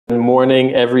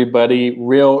Morning, everybody.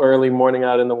 Real early morning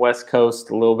out in the West Coast,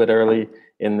 a little bit early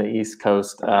in the East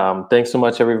Coast. Thanks so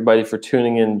much, everybody, for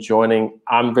tuning in, joining.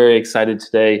 I'm very excited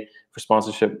today for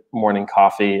Sponsorship Morning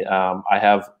Coffee. I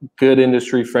have good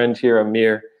industry friend here,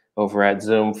 Amir, over at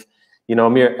Zoom. You know,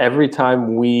 Amir, every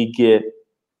time we get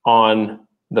on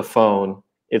the phone,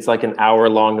 it's like an hour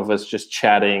long of us just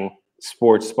chatting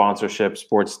sports sponsorship,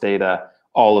 sports data,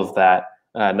 all of that.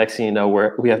 Next thing you know,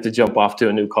 we have to jump off to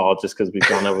a new call just because we've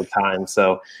gone over time.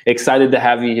 So excited to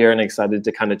have you here and excited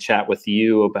to kind of chat with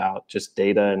you about just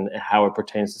data and how it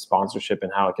pertains to sponsorship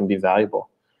and how it can be valuable.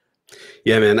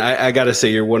 Yeah, man, I got to say,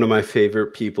 you're one of my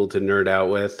favorite people to nerd out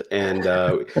with, and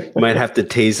you might have to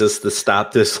tase us to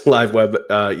stop this live web,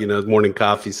 morning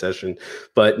coffee session.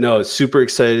 But no, super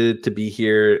excited to be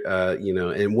here.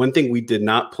 And one thing we did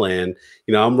not plan,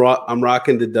 I'm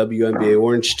rocking the WNBA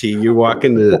orange tee. You're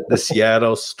walking the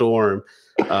Seattle Storm.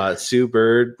 Sue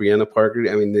Bird, Brianna Parker.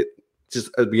 I mean,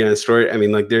 just Brianna story. I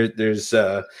mean, like there's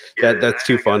that's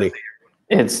too funny.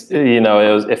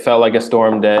 It felt like a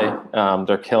storm day.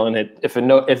 They're killing it.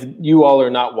 If you all are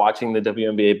not watching the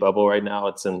WNBA bubble right now,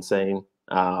 it's insane.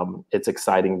 It's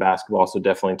exciting basketball, so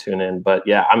definitely tune in. But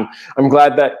yeah, I'm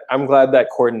glad that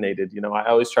coordinated. I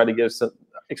always try to give some,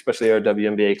 especially our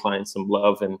WNBA clients, some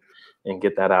love and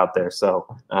get that out there. So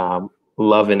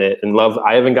loving it and love.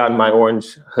 I haven't gotten my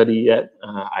orange hoodie yet.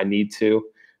 I need to.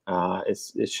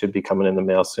 It should be coming in the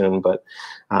mail soon, but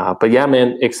yeah,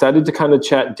 man, excited to kind of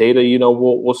chat data.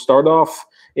 We'll start off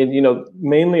in,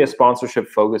 mainly a sponsorship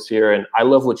focus here. And I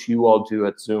love what you all do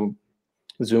at Zoom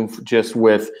just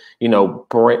with,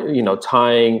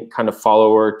 tying kind of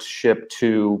followership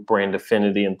to brand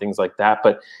affinity and things like that.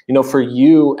 But, for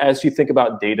you, as you think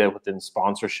about data within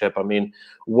sponsorship, I mean,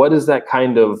 what does that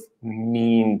kind of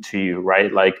mean to you,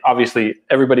 right? Like, obviously,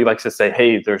 everybody likes to say,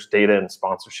 hey, there's data in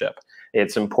sponsorship.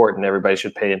 It's important. Everybody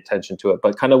should pay attention to it.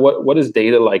 But kind of what does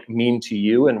data like mean to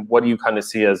you? And what do you kind of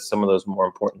see as some of those more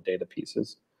important data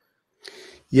pieces?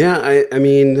 Yeah, I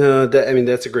mean,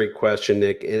 that's a great question,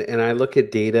 Nick. And I look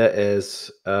at data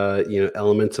as,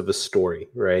 elements of a story,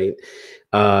 right?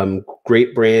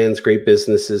 Great brands, great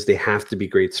businesses, they have to be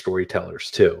great storytellers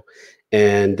too.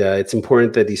 And it's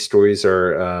important that these stories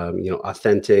are,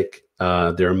 authentic,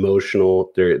 they're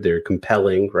emotional, they're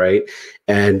compelling, right?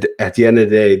 And at the end of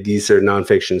the day, these are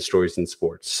nonfiction stories in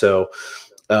sports. So,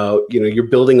 you're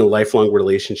building a lifelong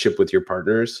relationship with your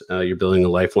partners. You're building a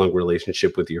lifelong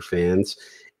relationship with your fans.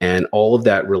 And all of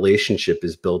that relationship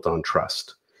is built on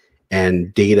trust,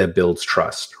 and data builds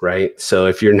trust, right? So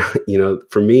if you're not,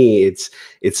 for me,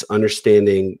 it's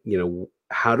understanding,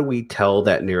 how do we tell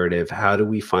that narrative? How do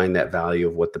we find that value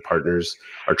of what the partners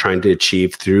are trying to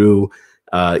achieve through,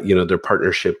 their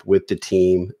partnership with the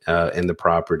team and the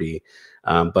property?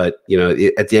 But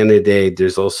at the end of the day,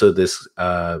 there's also this,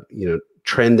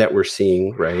 trend that we're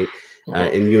seeing, right?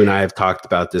 And you and I have talked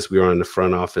about this. We were on the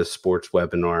front office sports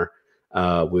webinar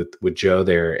with Joe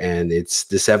there, and it's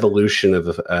this evolution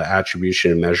of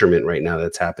attribution and measurement right now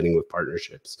that's happening with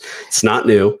partnerships. It's not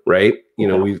new, right?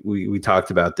 We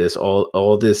talked about this.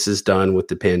 All this is done with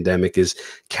the pandemic is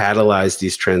catalyze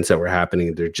these trends that were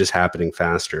happening. They're just happening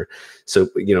faster. So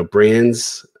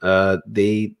brands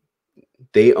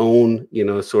they own,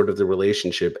 sort of the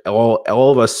relationship.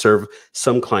 All of us serve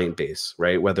some client base,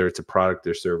 right? Whether it's a product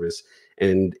or service.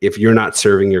 And if you're not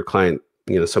serving your client,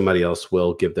 somebody else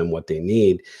will give them what they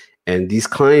need. And these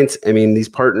clients, these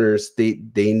partners, they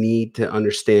need to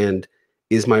understand,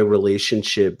 is my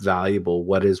relationship valuable?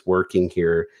 What is working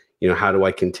here? How do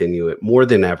I continue it more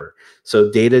than ever?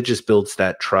 So data just builds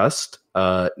that trust.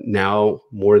 Now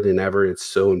more than ever, it's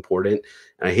so important.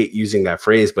 And I hate using that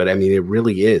phrase, but it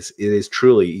really is. It is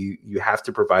truly, you have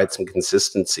to provide some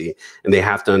consistency, and they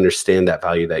have to understand that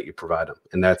value that you provide them.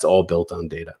 And that's all built on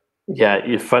data.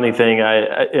 Yeah, funny thing,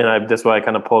 that's what I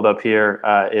kind of pulled up here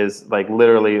is like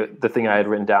literally the thing I had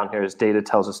written down here is data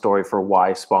tells a story for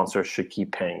why sponsors should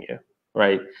keep paying you,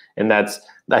 right? And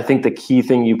I think the key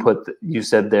thing you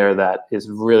said there that is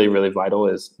really, really vital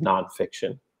is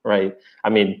nonfiction, right?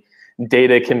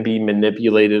 Data can be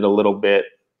manipulated a little bit.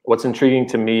 What's intriguing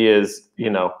to me is,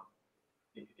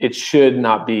 it should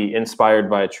not be inspired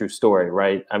by a true story,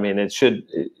 right?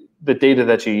 The data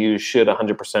that you use should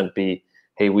 100% be,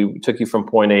 hey, we took you from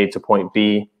point A to point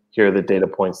B. Here are the data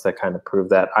points that kind of prove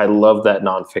that. I love that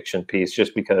nonfiction piece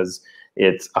just because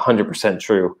it's 100%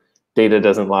 true. Data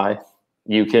doesn't lie.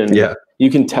 You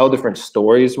can tell different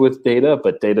stories with data,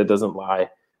 but data doesn't lie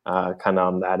kind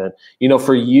of on that. And,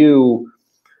 for you,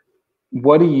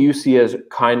 what do you see as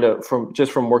kind of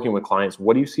from working with clients,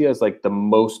 what do you see as like the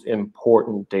most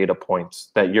important data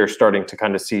points that you're starting to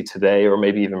kind of see today, or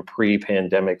maybe even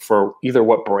pre-pandemic, for either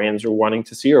what brands are wanting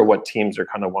to see or what teams are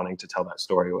kind of wanting to tell that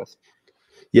story with?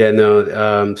 Yeah,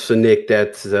 no. So Nick,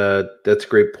 that's a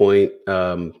great point.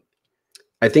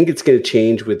 I think it's going to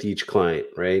change with each client,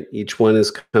 right? Each one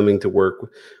is coming to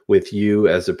work with you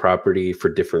as a property for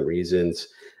different reasons.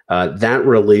 That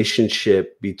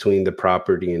relationship between the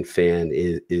property and fan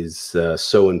is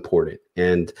so important,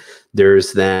 and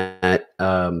there's that.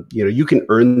 You can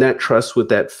earn that trust with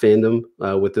that fandom,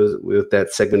 with that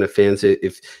segment of fans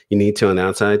if you need to on the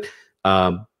outside.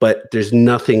 But there's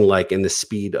nothing like in the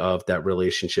speed of that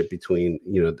relationship between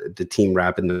the team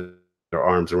wrapping their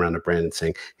arms around a brand and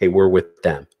saying, hey, we're with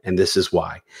them and this is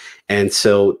why. And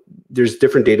so there's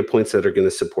different data points that are going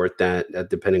to support that,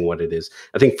 depending what it is.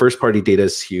 I think first party data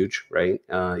is huge, right?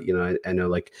 I know,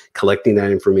 like, collecting that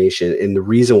information, and the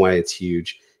reason why it's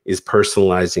huge is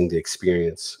personalizing the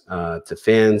experience to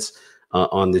fans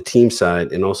on the team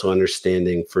side, and also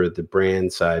understanding for the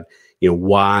brand side,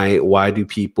 why do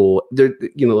people there,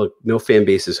 look, no fan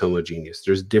base is homogeneous.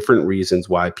 There's different reasons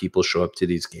why people show up to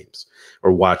these games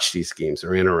or watch these games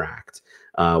or interact.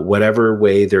 Whatever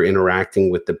way they're interacting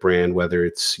with the brand, whether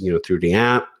it's through the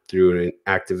app, through an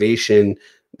activation,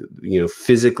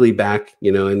 physically back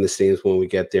in the stands when we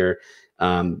get there,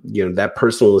 that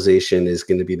personalization is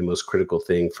going to be the most critical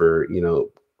thing for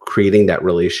creating that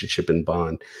relationship and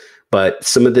bond. But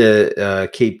some of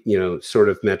the sort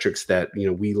of metrics that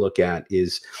we look at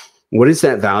is, what is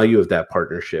that value of that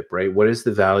partnership, right? What is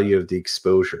the value of the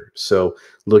exposure? So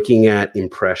looking at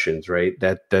impressions, right?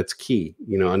 That's key.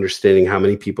 Understanding how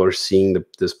many people are seeing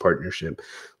this partnership.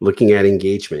 Looking at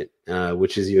engagement,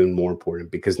 which is even more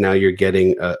important, because now you're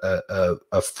getting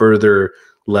a further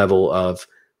level of,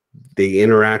 they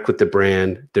interact with the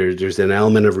brand. There's an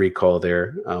element of recall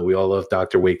there. We all love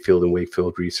Dr. Wakefield and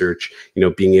Wakefield research,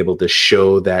 being able to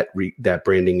show that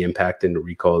branding impact, and the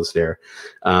recall is there.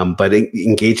 But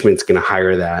engagement's going to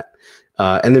higher that.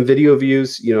 And then video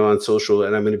views, on social.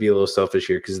 And I'm going to be a little selfish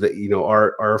here, because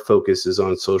our focus is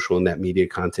on social and that media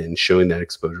content and showing that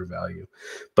exposure value.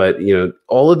 But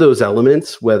all of those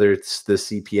elements, whether it's the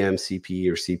CPM, CP,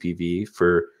 or CPV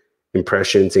for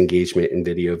impressions, engagement, and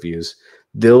video views,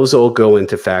 those all go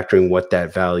into factoring what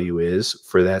that value is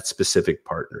for that specific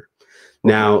partner.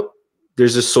 Now,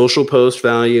 there's a social post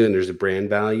value and there's a brand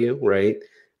value, right?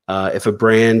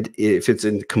 If it's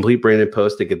a complete branded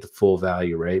post, they get the full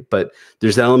value, right? But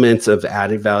there's elements of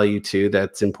added value too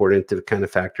that's important to kind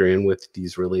of factor in with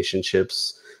these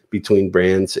relationships between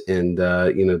brands and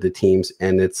the teams.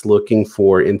 And it's looking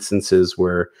for instances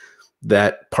where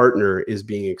that partner is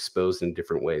being exposed in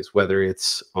different ways, whether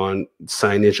it's on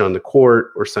signage on the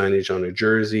court or signage on a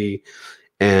jersey,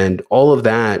 and all of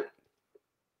that.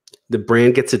 The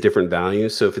brand gets a different value.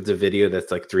 So if it's a video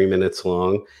that's like 3 minutes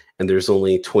long and there's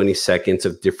only 20 seconds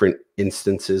of different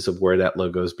instances of where that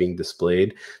logo is being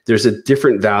displayed, there's a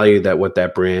different value that what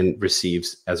that brand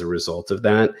receives as a result of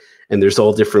that. And there's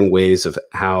all different ways of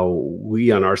how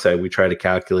we, on our side, we try to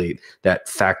calculate that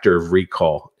factor of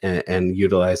recall and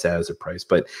utilize that as a price.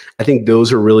 But I think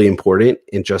those are really important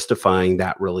in justifying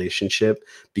that relationship,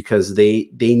 because they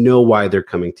know why they're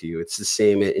coming to you. It's the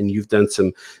same, and you've done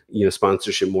some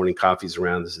sponsorship morning coffees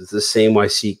around this. It's the same why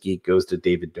SeatGeek goes to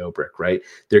David Dobrik, right?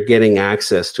 They're getting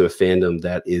access to a fandom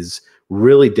that is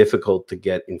really difficult to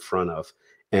get in front of,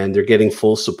 and they're getting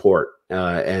full support.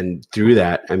 And through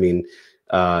that, I mean,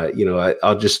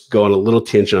 I'll just go on a little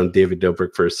tangent on David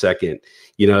Dobrik for a second.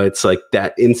 It's like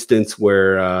that instance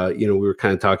where, we were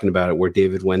kind of talking about it, where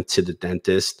David went to the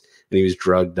dentist and he was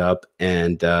drugged up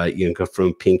and,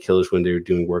 from painkillers when they were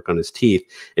doing work on his teeth.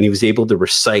 And he was able to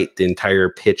recite the entire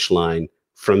pitch line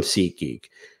from SeatGeek.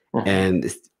 And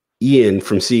Ian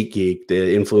from SeatGeek,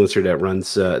 the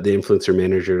influencer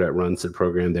manager that runs the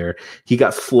program there, he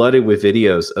got flooded with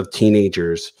videos of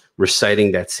teenagers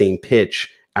reciting that same pitch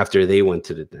after they went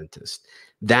to the dentist.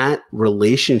 That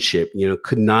relationship,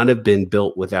 could not have been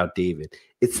built without David.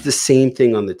 It's the same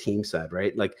thing on the team side,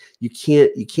 right? Like you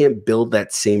can't build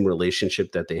that same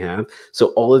relationship that they have. So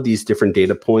all of these different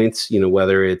data points,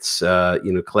 whether it's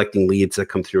collecting leads that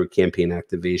come through a campaign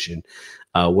activation,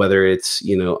 whether it's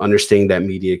understanding that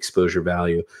media exposure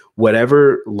value,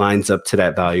 whatever lines up to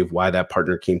that value of why that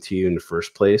partner came to you in the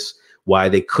first place, why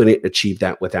they couldn't achieve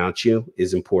that without you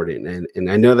is important.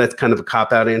 And I know that's kind of a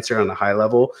cop-out answer on the high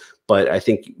level, but I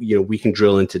think, we can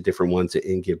drill into different ones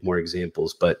and give more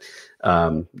examples. But,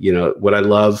 what I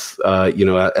love,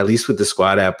 at least with the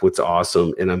Squad app, what's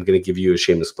awesome, and I'm going to give you a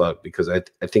shameless plug because I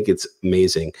think it's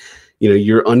amazing.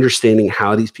 You're understanding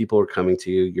how these people are coming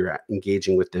to you. You're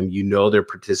engaging with them. They're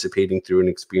participating through an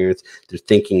experience. They're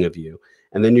thinking of you.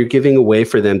 And then you're giving a way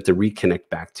for them to reconnect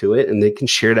back to it, and they can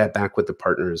share that back with the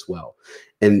partner as well.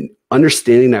 And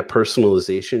understanding that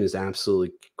personalization is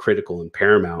absolutely critical and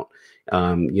paramount,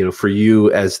 for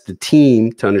you as the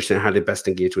team to understand how to best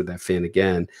engage with that fan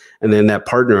again. And then that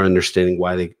partner understanding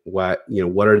what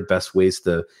are the best ways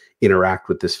to interact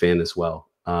with this fan as well.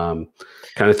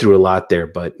 Kind of threw a lot there,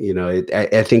 but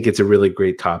I think it's a really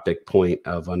great topic point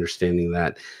of understanding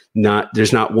that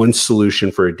there's not one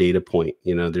solution for a data point.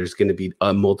 There's going to be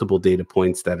multiple data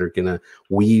points that are going to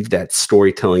weave that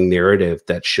storytelling narrative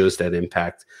that shows that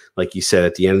impact. Like you said,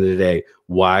 at the end of the day,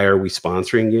 why are we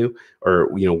sponsoring you? Or,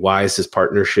 why is this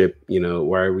partnership,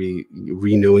 why are we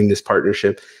renewing this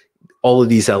partnership? All of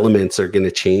these elements are going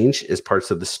to change as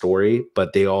parts of the story,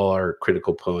 but they all are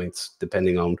critical points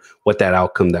depending on what that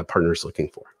outcome that partner is looking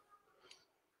for.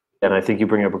 And I think you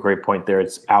bring up a great point there.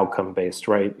 It's outcome based,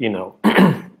 right?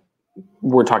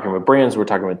 We're talking about brands, we're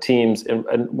talking about teams.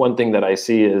 And one thing that I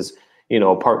see is,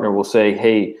 a partner will say,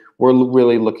 hey, we're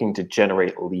really looking to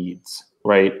generate leads,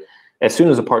 right? As soon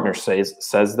as a partner says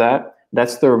that,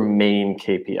 that's their main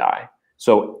KPI.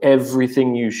 So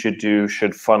everything you should do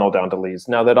should funnel down to leads.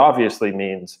 Now that obviously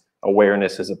means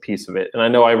awareness is a piece of it. And I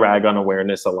know I rag on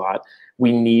awareness a lot.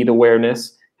 We need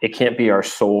awareness. It can't be our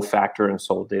sole factor and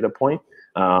sole data point.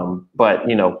 But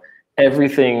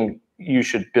everything you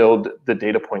should build the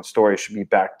data point story should be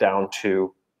back down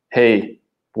to, hey,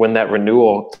 when that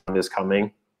renewal is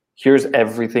coming, here's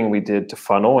everything we did to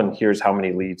funnel and here's how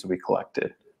many leads we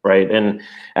collected, right? And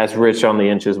as Rich on the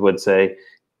Inches would say,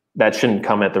 that shouldn't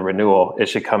come at the renewal. It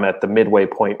should come at the midway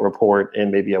point report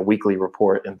and maybe a weekly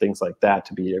report and things like that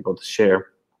to be able to share.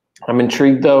 I'm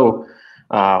intrigued though,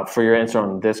 for your answer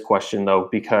on this question though,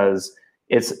 because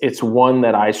it's one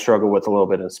that I struggle with a little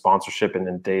bit in sponsorship and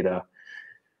in data.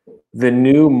 The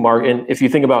new market, if you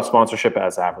think about sponsorship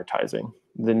as advertising,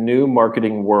 the new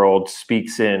marketing world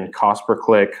speaks in cost per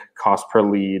click, cost per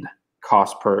lead,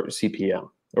 cost per CPM,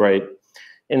 right?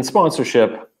 In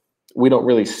sponsorship, we don't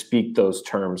really speak those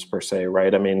terms per se,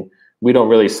 right? I mean, we don't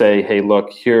really say, hey,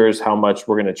 look, here's how much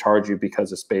we're going to charge you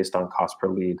because it's based on cost per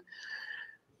lead.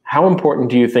 How important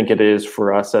do you think it is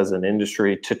for us as an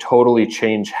industry to totally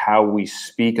change how we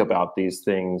speak about these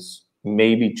things,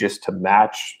 maybe just to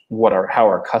match how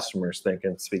our customers think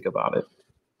and speak about it?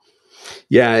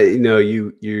 Yeah,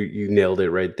 you nailed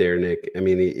it right there, Nick. I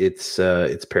mean,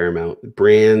 it's paramount.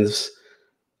 Brands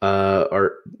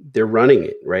they're running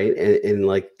it, right? And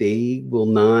like they will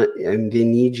not, and they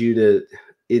need you to,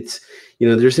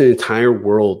 there's an entire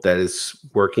world that is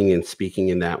working and speaking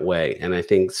in that way. And I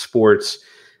think sports,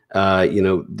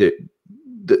 there's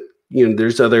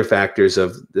other factors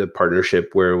of the partnership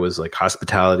where it was like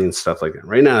hospitality and stuff like that.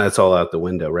 Right now, that's all out the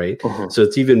window, right? Uh-huh. So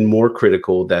it's even more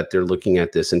critical that they're looking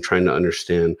at this and trying to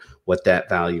understand what that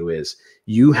value is.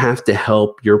 You have to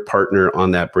help your partner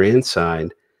on that brand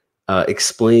side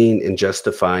explain and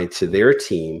justify to their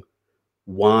team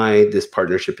why this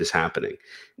partnership is happening.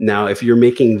 Now, if you're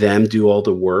making them do all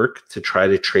the work to try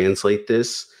to translate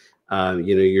this,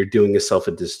 you're doing yourself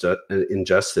an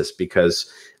injustice because,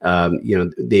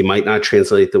 they might not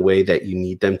translate the way that you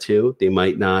need them to. They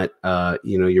might not,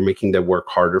 you're making them work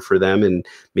harder for them. And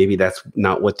maybe that's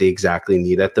not what they exactly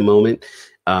need at the moment.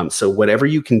 So whatever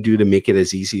you can do to make it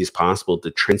as easy as possible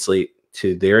to translate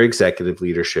to their executive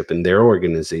leadership and their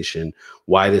organization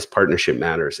why this partnership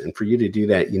matters. And for you to do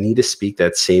that, you need to speak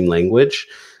that same language.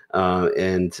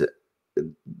 And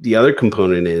the other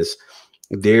component is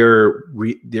they're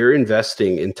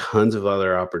investing in tons of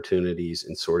other opportunities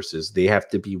and sources. They have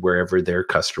to be wherever their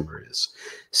customer is.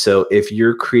 So if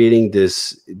you're creating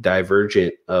this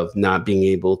divergent of not being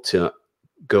able to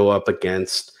go up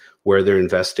against where they're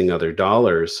investing other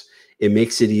dollars, it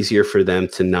makes it easier for them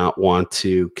to not want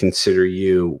to consider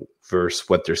you versus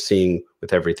what they're seeing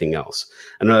with everything else.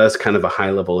 I know that's kind of a high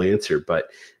level answer, but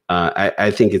I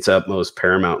think it's utmost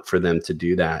paramount for them to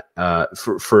do that.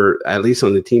 For at least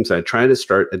on the team side, try to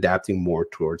start adapting more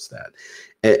towards that.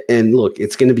 And look,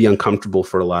 it's going to be uncomfortable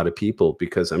for a lot of people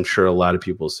because I'm sure a lot of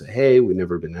people say, hey, we've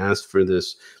never been asked for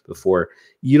this before.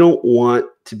 You don't want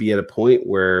to be at a point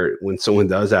where when someone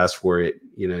does ask for it,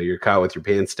 you're caught with your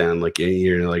pants down, like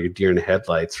you're like a deer in the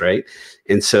headlights, right?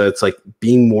 And so it's like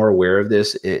being more aware of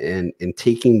this and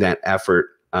taking that effort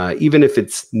even if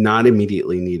it's not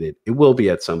immediately needed. It will be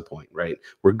at some point, right?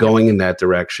 We're going in that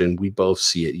direction. We both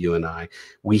see it, you and I.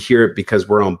 We hear it because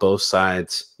we're on both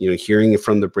sides, hearing it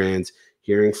from the brands,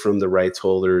 hearing from the rights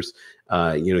holders,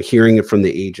 hearing it from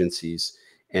the agencies.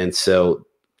 And so,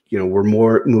 we're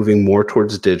moving more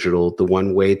towards digital. The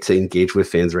one way to engage with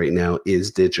fans right now is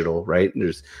digital, right?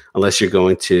 Unless you're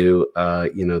going to,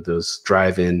 those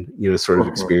drive-in, sort of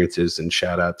experiences. And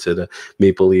shout out to the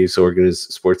Maple Leafs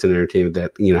Sports and Entertainment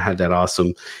that, had that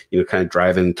awesome, kind of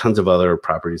drive-in. Tons of other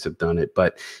properties have done it,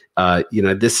 but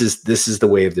this is the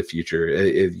way of the future.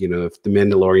 If the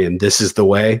Mandalorian, this is the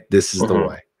way. This is the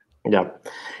way. Yeah,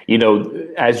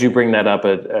 as you bring that up,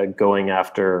 going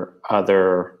after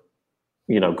other.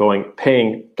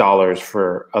 Paying dollars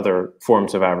for other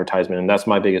forms of advertisement. And that's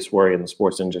my biggest worry in the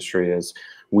sports industry is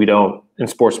in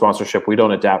sports sponsorship, we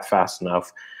don't adapt fast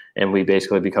enough. And we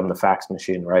basically become the fax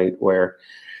machine, right? Where,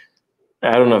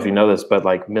 I don't know if you know this, but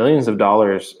like millions of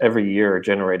dollars every year are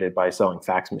generated by selling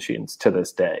fax machines to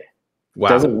this day. Wow.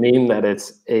 Doesn't mean that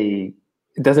it's it's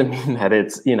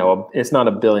not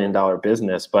 $1 billion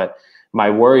business, but my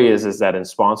worry is that in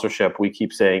sponsorship, we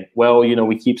keep saying, well,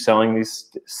 we keep selling these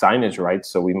signage rights,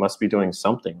 so we must be doing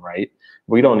something right.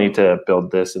 We don't need to build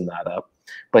this and that up.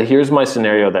 But here's my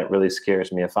scenario that really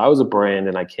scares me. If I was a brand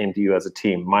and I came to you as a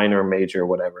team, minor, major,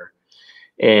 whatever,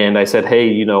 and I said,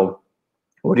 hey,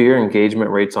 what are your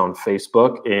engagement rates on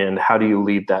Facebook, and how do you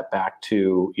lead that back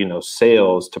to,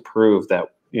 sales to prove that,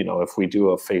 if we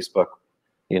do a Facebook,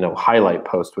 highlight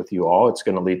post with you all, it's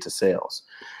going to lead to sales.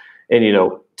 And,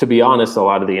 to be honest, a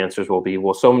lot of the answers will be,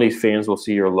 well, so many fans will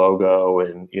see your logo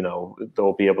and,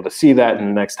 they'll be able to see that. And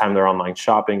the next time they're online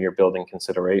shopping, you're building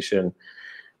consideration.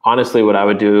 Honestly, what I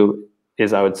would do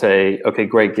is I would say, okay,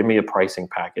 great, give me a pricing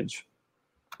package.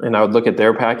 And I would look at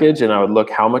their package and I would look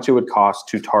how much it would cost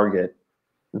to target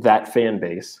that fan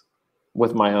base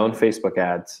with my own Facebook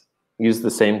ads, use the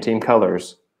same team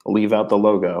colors, leave out the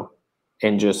logo,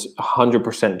 and just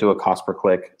 100% do a cost per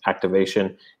click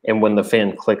activation. And when the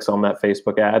fan clicks on that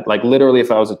Facebook ad, like literally if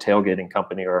I was a tailgating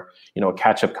company or, a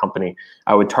catch-up company,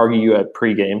 I would target you at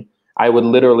pregame. I would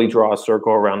literally draw a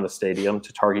circle around the stadium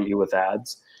to target you with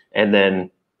ads. And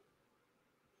then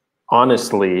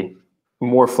honestly,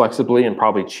 more flexibly and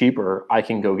probably cheaper, I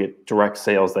can go get direct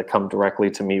sales that come directly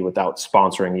to me without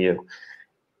sponsoring you.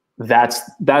 That's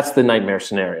the nightmare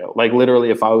scenario. Like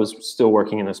literally, if I was still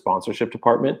working in a sponsorship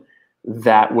department,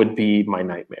 that would be my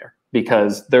nightmare,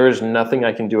 because there is nothing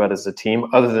I can do as a team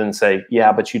other than say,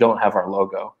 yeah, but you don't have our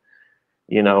logo.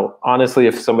 Honestly,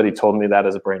 if somebody told me that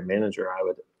as a brand manager,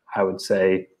 I would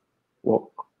say,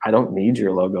 well, I don't need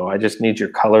your logo. I just need your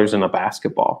colors in a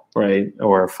basketball, right?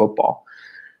 Or a football.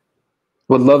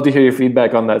 Would love to hear your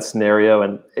feedback on that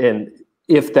scenario. And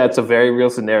if that's a very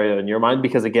real scenario in your mind,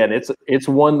 because again, it's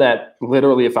one that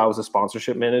literally, if I was a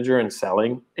sponsorship manager and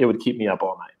selling, it would keep me up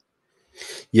all night.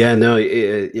 Yeah, no,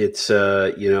 it's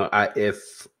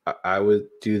if I would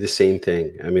do the same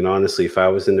thing. I mean, honestly, if I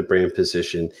was in the brand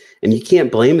position, and you can't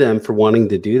blame them for wanting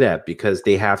to do that because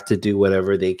they have to do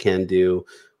whatever they can do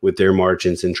with their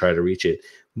margins and try to reach it.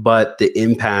 But the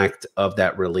impact of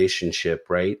that relationship,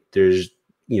 right? There's,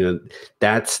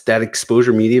 that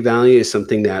exposure media value is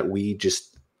something that we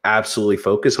just absolutely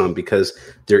focus on because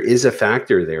there is a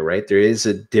factor there, right? There is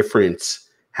a difference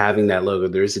having that logo.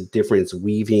 There's a difference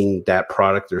weaving that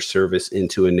product or service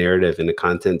into a narrative in a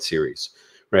content series,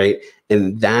 right?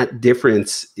 And that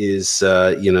difference is,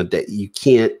 that you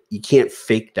can't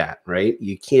fake that, right?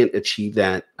 You can't achieve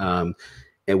that and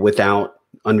without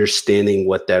understanding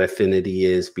what that affinity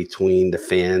is between the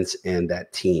fans and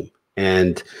that team.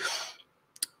 And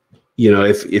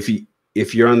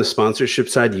if you're on the sponsorship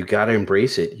side, you got to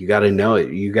embrace it. You got to know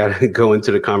it. You got to go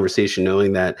into the conversation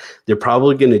knowing that they're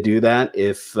probably going to do that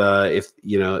if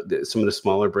some of the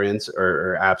smaller brands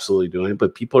are absolutely doing it,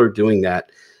 but people are doing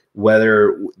that,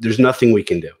 whether there's nothing we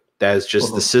can do. That is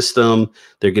just the system.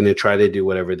 They're going to try to do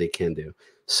whatever they can do.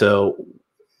 So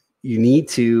you need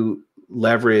to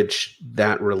leverage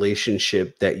that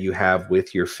relationship that you have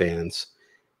with your fans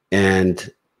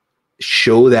and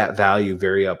show that value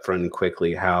very upfront and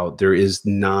quickly, how there is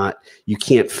not, you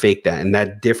can't fake that. And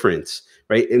that difference,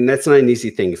 right? And that's not an easy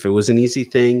thing. If it was an easy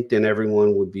thing, then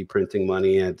everyone would be printing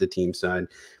money at the team side.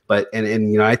 But, and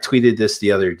I tweeted this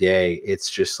the other day. It's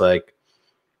just like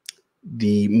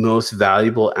the most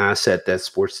valuable asset that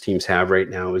sports teams have right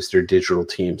now is their digital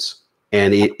teams.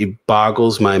 And it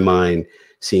boggles my mind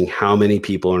seeing how many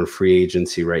people are in free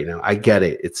agency right now. I get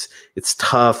it. It's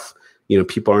tough.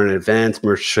 People aren't in advance,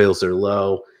 merch sales are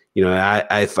low.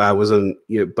 If I was on,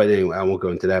 but anyway, I won't go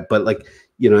into that. But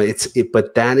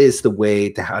but that is the way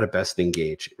to how to best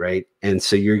engage, right? And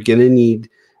so you're gonna need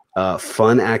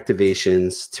fun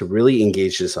activations to really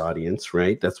engage this audience,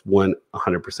 right? That's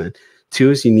 100%. Two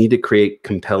is you need to create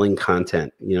compelling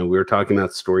content. We were talking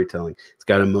about storytelling. It's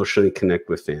got to emotionally connect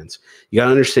with fans. You got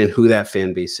to understand who that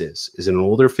fan base is. Is it an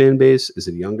older fan base? Is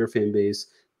it a younger fan base?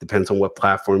 Depends on what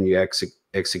platform you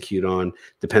execute on.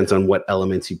 Depends on what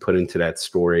elements you put into that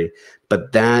story.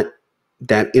 But that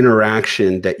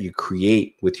interaction that you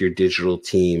create with your digital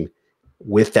team,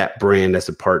 with that brand as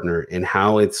a partner, and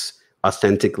how it's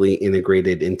authentically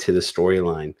integrated into the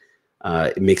storyline,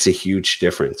 it makes a huge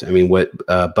difference. I mean, what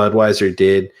Budweiser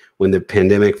did when the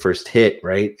pandemic first hit,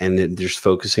 right? And they're just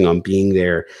focusing on being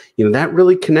there, that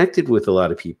really connected with a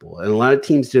lot of people. And a lot of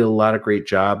teams did a lot of great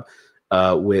jobs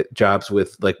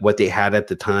with like what they had at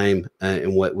the time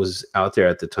and what was out there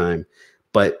at the time.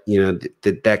 But,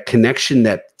 that connection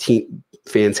that team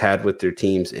fans had with their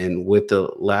teams, and with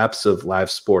the lapse of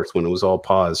live sports when it was all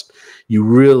paused, you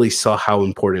really saw how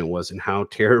important it was and how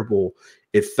terrible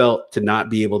it felt to not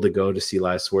be able to go to see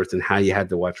live sports, and how you had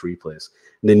to watch replays.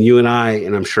 And then you and I,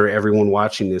 and I'm sure everyone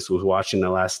watching this, was watching The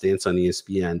Last Dance on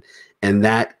ESPN, and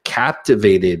that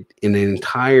captivated an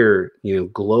entire,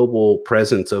 global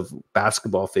presence of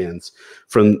basketball fans,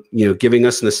 from, giving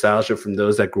us nostalgia from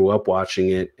those that grew up watching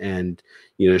it, and,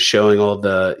 showing all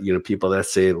the, people that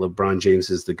say LeBron James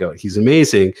is the GOAT. He's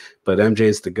amazing, but MJ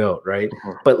is the GOAT, right?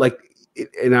 Mm-hmm. But like,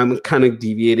 and I'm kind of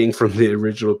deviating from the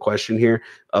original question here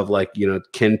of like,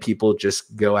 can people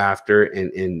just go after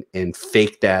and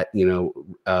fake that,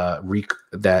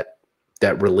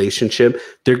 that relationship?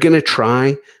 They're going to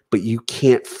try, but you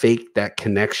can't fake that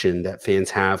connection that fans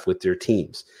have with their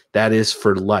teams. That is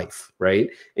for life, right?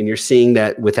 And you're seeing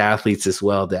that with athletes as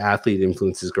well. The athlete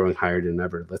influence is growing higher than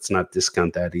ever. Let's not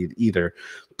discount that either.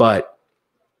 But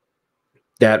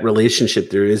that relationship,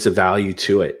 there is a value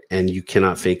to it, and you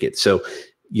cannot fake it. So,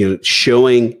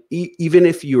 showing, even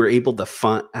if you were able to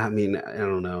find, I mean, I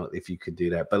don't know if you could do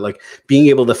that, but like being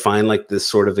able to find like this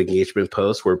sort of engagement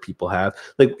post where people have,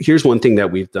 like, here's one thing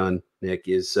that we've done, Nick,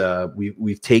 is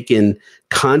we've taken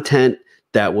content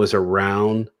that was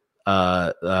around,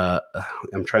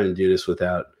 I'm trying to do this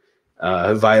without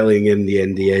violating in the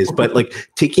NDAs, but like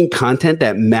taking content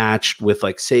that matched with,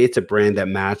 like, say it's a brand that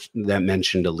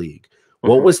mentioned a league.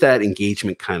 What was that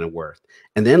engagement kind of worth?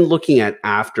 And then looking at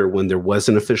after, when there was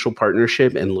an official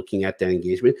partnership, and looking at that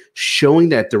engagement, showing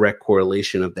that direct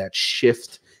correlation of that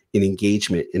shift in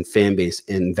engagement and fan base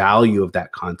and value of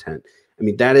that content. I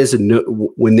mean, that is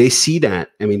when they see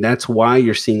that, I mean, that's why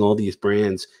you're seeing all these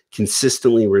brands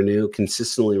consistently renew,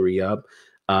 consistently re-up.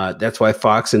 That's why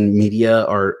Fox and media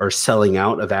are selling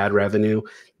out of ad revenue.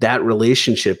 That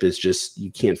relationship is just,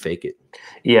 you can't fake it.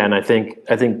 Yeah, and I think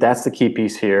that's the key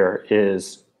piece here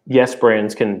is, yes,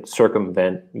 brands can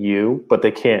circumvent you, but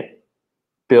they can't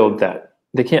build that.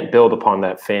 They can't build upon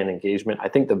that fan engagement. I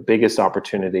think the biggest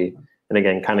opportunity, and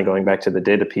again, kind of going back to the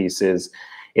data piece, is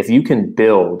if you can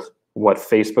build what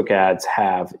Facebook ads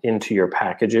have into your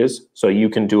packages, so you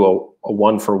can do a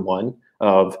one-for-one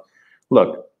of,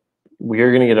 look,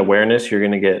 you're going to get awareness, you're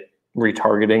going to get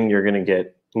retargeting, you're going to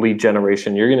get lead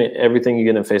generation, you're going to everything you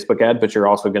get in Facebook ad, but you're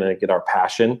also going to get our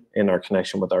passion and our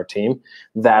connection with our team.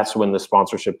 That's when the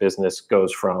sponsorship business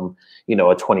goes from, a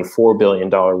 $24 billion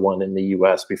one in the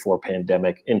US before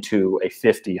pandemic into a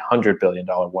 $100 billion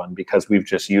one, because we've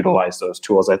just utilized those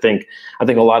tools. I think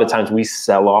a lot of times we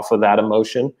sell off of that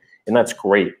emotion, and that's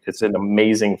great. It's an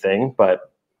amazing thing,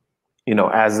 but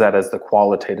as the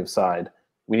qualitative side,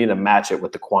 we need to match it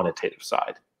with the quantitative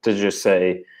side to just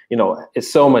say, it's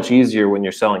so much easier when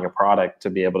you're selling a product to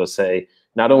be able to say,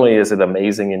 not only is it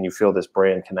amazing and you feel this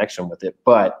brand connection with it,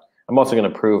 but I'm also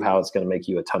going to prove how it's going to make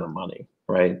you a ton of money,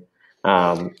 right?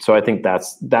 So I think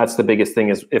that's the biggest thing,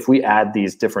 is if we add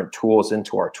these different tools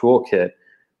into our toolkit,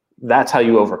 that's how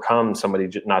you overcome somebody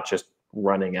not just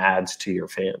running ads to your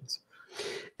fans.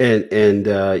 And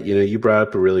you brought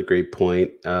up a really great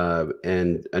point.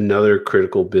 And another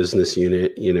critical business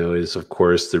unit, is of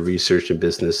course the research and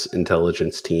business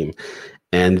intelligence team,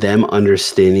 and them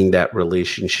understanding that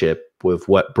relationship with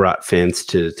what brought fans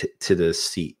to the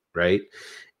seat, right?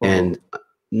 Mm-hmm. And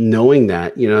knowing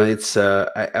that, it's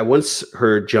I once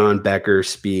heard John Becker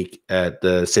speak at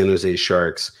the San Jose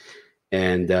Sharks.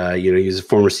 And, he was a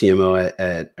former CMO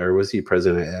at or was he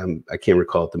president? I can't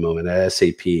recall at the moment, at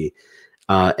SAP.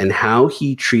 And how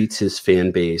he treats his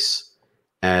fan base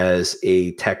as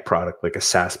a tech product, like a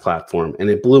SaaS platform. And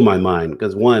it blew my mind,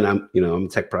 because one, I'm a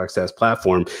tech product SaaS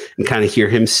platform, and kind of hear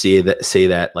him say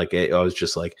that, like, I was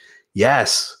just like,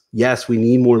 yes, we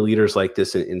need more leaders like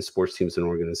this in sports teams and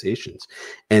organizations.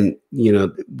 And,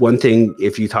 one thing,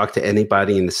 if you talk to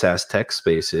anybody in the SaaS tech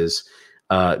space, is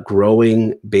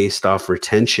growing based off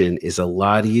retention is a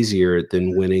lot easier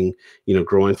than winning,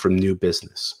 growing from new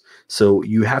business. So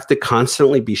you have to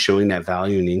constantly be showing that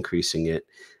value and increasing it.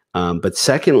 But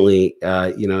secondly,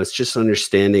 it's just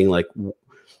understanding, like,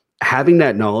 having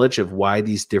that knowledge of why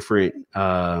these different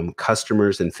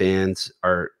customers and fans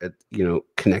are,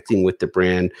 connecting with the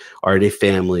brand. Are they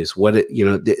families?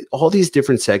 All these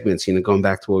different segments, going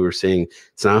back to what we were saying,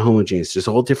 it's not homogeneous. There's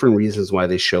all different reasons why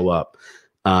they show up,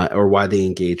 or why they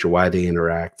engage, or why they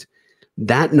interact.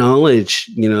 That knowledge,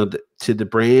 to the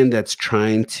brand that's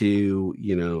trying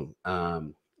to,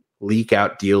 leak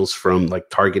out deals from, like,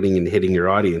 targeting and hitting your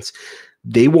audience,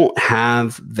 they won't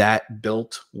have that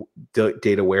built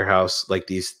data warehouse like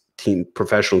these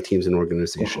professional teams and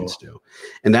organizations do.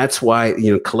 And that's why,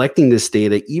 collecting this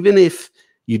data, even if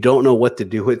you don't know what to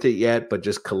do with it yet, but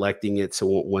just collecting it, so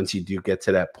once you do get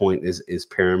to that point, is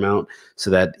paramount,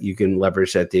 so that you can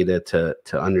leverage that data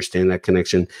to understand that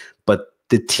connection. But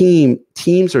the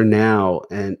teams are now,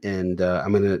 and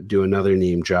I'm going to do another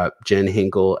name drop, Jen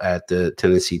Hinkle at the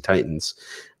Tennessee Titans.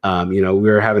 We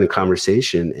were having a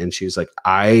conversation, and she was like,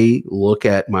 I look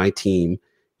at my team,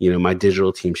 my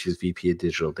digital team. She's VP of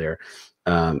digital there.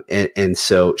 And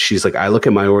so she's like, I look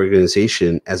at my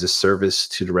organization as a service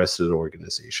to the rest of the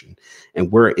organization, and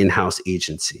we're an in-house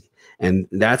agency. And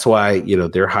that's why,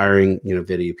 they're hiring,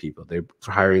 video people, they're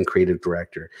hiring creative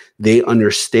director. They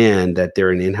understand that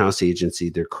they're an in-house agency.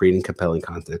 They're creating compelling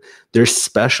content. Their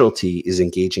specialty is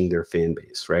engaging their fan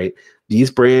base, right?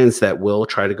 These brands that will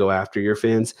try to go after your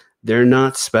fans, they're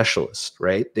not specialists,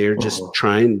 right? They're just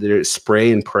they're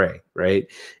spray and pray, right?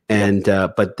 And,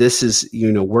 but this is,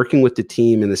 working with the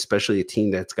team, and especially a team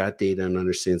that's got data and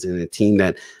understands, and a team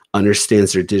that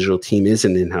understands their digital team is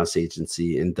an in-house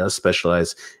agency and does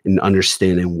specialize in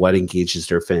understanding what engages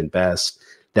their fan best.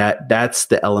 That's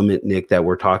the element, Nick, that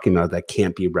we're talking about that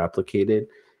can't be replicated.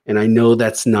 And I know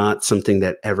that's not something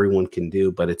that everyone can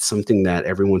do, but it's something that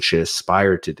everyone should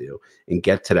aspire to do and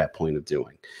get to that point of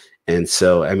doing. And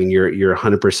so, I mean, you're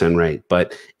 100% right,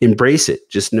 but embrace it.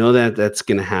 Just know that that's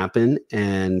going to happen.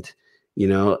 And,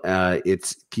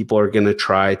 it's people are going to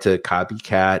try to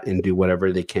copycat and do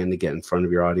whatever they can to get in front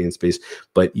of your audience base,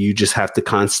 but you just have to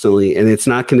constantly, and it's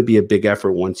not going to be a big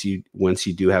effort once you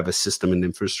do have a system and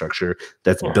infrastructure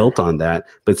that's built on that,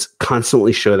 but it's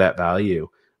constantly show that value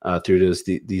through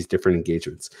these different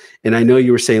engagements. And I know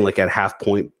you were saying, like, at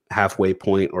halfway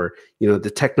point, or,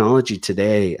 the technology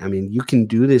today, I mean, you can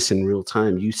do this in real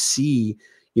time. You see,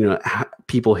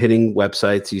 people hitting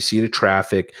websites, you see the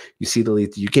traffic, you see the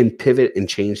leads, you can pivot and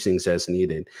change things as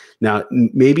needed. Now,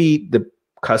 maybe the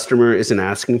customer isn't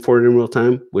asking for it in real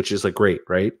time, which is, like, great,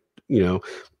 right?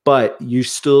 But you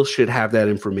still should have that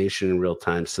information in real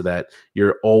time, so that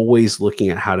you're always looking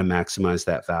at how to maximize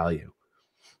that value.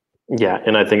 Yeah,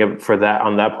 and I think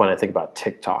on that point, I think about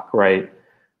TikTok, right?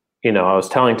 I was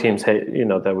telling teams, hey,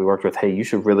 that we worked with, hey, you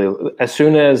should really, as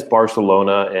soon as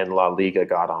Barcelona and La Liga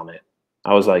got on it,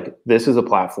 I was like, this is a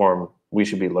platform we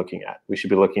should be looking at. We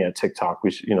should be looking at TikTok. We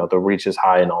should, the reach is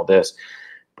high and all this.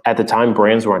 At the time,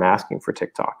 brands weren't asking for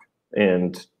TikTok.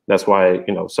 And that's why,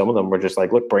 some of them were just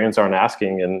like, look, brands aren't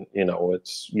asking, and,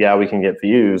 it's, yeah, we can get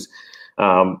views.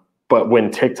 But when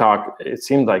TikTok, it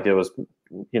seemed like it was,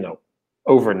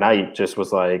 overnight, just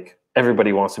was like,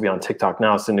 everybody wants to be on TikTok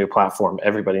now. It's a new platform.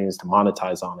 Everybody needs to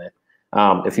monetize on it.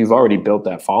 If you've already built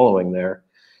that following there,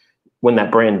 when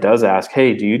that brand does ask,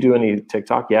 hey, do you do any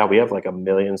TikTok? Yeah, we have like 1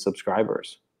 million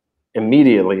subscribers.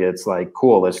 Immediately, it's like,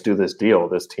 cool, let's do this deal.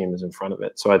 This team is in front of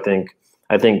it. So I think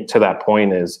to that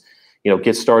point is,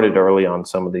 get started early on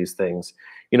some of these things.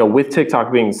 With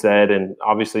TikTok being said, and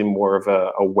obviously more of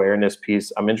a awareness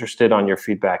piece, I'm interested on your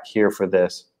feedback here for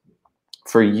this.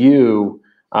 For you,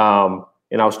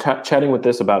 and I was chatting with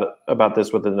about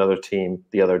this with another team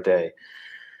the other day.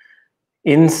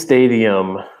 In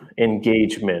stadium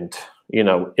engagement,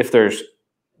 if there's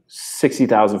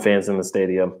 60,000 fans in the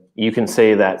stadium, you can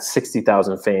say that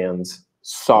 60,000 fans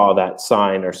saw that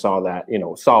sign or saw that,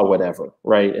 saw whatever,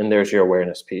 right? And there's your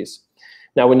awareness piece.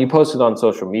 Now, when you post it on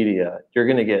social media, you're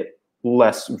going to get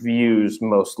less views,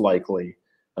 most likely,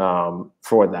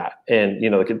 for that. And,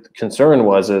 the concern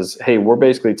is, hey, we're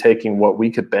basically taking what we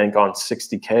could bank on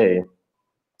 60K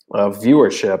of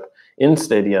viewership in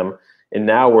stadium, and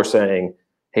now we're saying,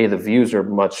 hey, the views are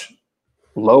much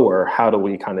lower. How do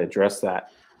we kind of address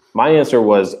that? My answer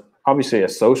was, obviously a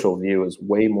social view is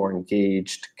way more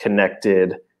engaged,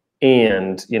 connected,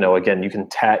 and, again, you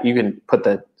can put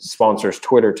the sponsor's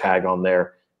Twitter tag on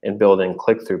there and build in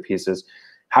click-through pieces.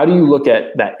 How do you look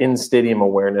at that in-stadium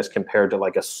awareness compared to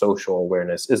like a social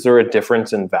awareness? Is there a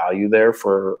difference in value there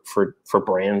for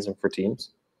brands and for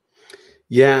teams?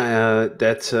 Yeah,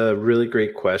 that's a really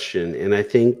great question, and I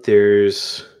think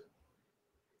there's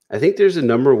a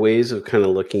number of ways of kind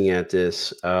of looking at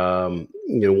this.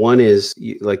 One is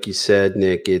like you said,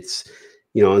 Nick. It's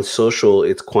on social,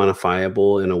 it's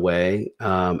quantifiable in a way.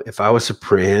 If I was a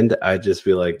brand, I'd just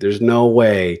be like, "There's no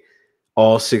way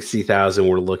all 60,000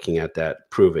 were looking at that.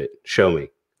 Prove it. Show me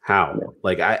how." Yeah.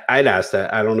 Like I'd ask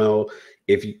that. I don't know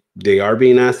if they are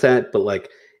being asked that, but like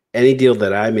any deal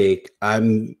that I make,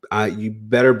 you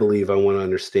better believe I want to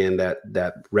understand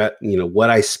what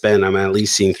I spend, I'm at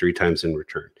least seeing 3 times in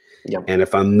return. Yeah. And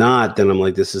if I'm not, then I'm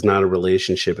like, this is not a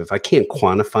relationship. If I can't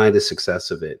quantify the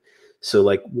success of it. So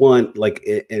like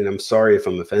and I'm sorry if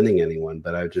I'm offending anyone,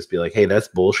 but I would just be like, hey, that's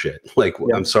bullshit. Like,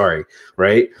 Yeah. I'm sorry.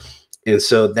 Right. And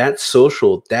so that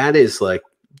social, that is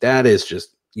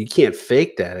just, you can't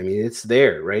fake that. I mean, it's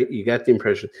there, right? You got the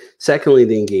impression. Secondly,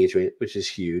 the engagement, which is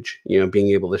huge, being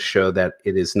able to show that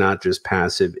it is not just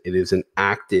passive, it is an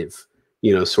active,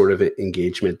 sort of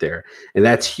engagement there. And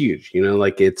that's huge,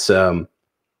 like it's,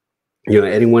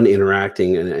 anyone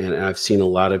interacting, and I've seen a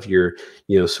lot of your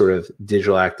sort of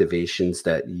digital activations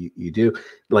that you do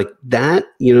like that.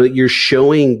 You're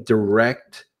showing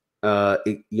direct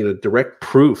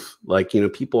proof, like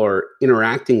people are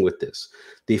interacting with this,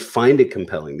 they find it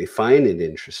compelling, they find it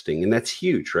interesting, and that's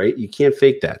huge, right? You can't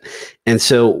fake that. And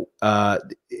so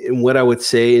and what I would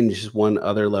say in just one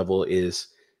other level is,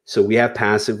 so we have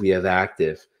passive, we have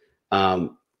active.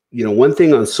 One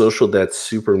thing on social that's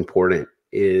super important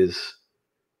is,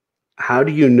 how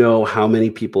do you know how many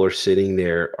people are sitting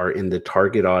there are in the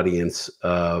target audience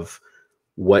of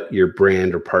what your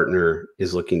brand or partner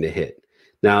is looking to hit?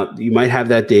 Now, you might have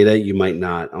that data, you might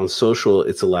not. On social,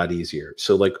 it's a lot easier.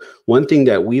 So like one thing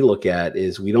that we look at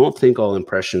is, we don't think all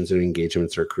impressions and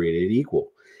engagements are created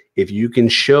equal. If you can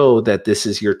show that this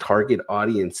is your target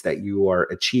audience that you are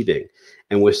achieving,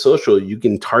 and with social, you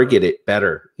can target it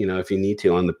better, if you need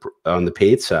to on the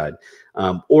paid side.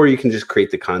 Or you can just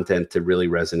create the content to really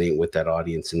resonate with that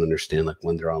audience and understand like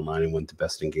when they're online and when to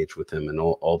best engage with them, and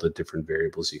all the different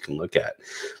variables you can look at.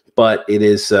 But it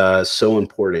is so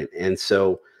important. And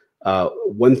so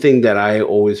one thing that I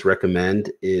always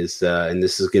recommend is, and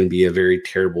this is going to be a very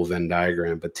terrible Venn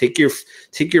diagram, but take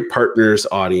your partner's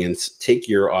audience, take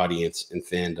your audience and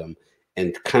fandom,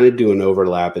 and kind of do an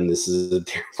overlap. And this is a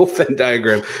terrible Venn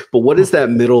diagram, but what does that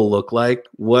middle look like?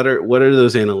 What are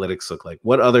those analytics look like?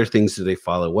 What other things do they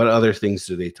follow? What other things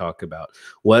do they talk about?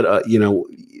 What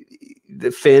the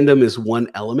fandom is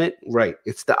one element, right?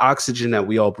 It's the oxygen that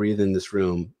we all breathe in this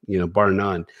room, bar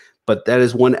none. But that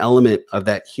is one element of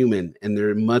that human, and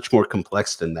they're much more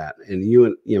complex than that. And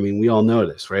we all know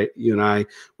this, right? You and I,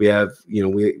 we have,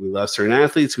 we love certain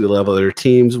athletes, we love other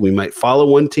teams. We might follow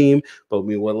one team, but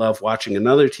we would love watching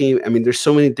another team. I mean, there's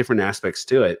so many different aspects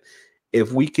to it.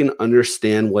 If we can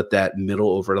understand what that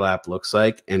middle overlap looks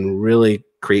like and really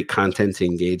create content to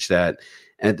engage that,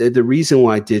 and the reason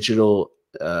why digital,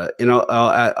 and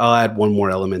I'll add one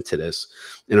more element to this,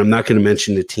 and I'm not going to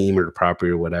mention the team or the property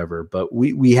or whatever, but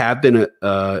we have been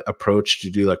approached to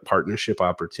do like partnership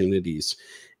opportunities,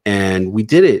 and we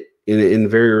did it in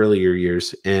very earlier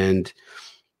years, and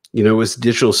it was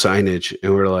digital signage,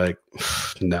 and we're like,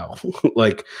 no.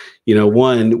 Like,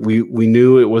 one, we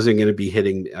knew it wasn't going to be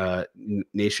hitting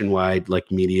nationwide like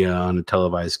media on a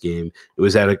televised game. It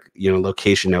was at a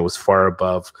location that was far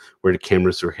above where the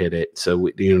cameras were hit it. So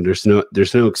there's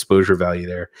no exposure value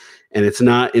there, and it's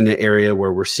not in an area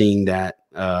where we're seeing that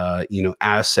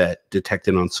asset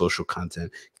detected on social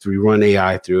content. So we run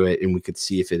AI through it, and we could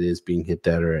see if it is being hit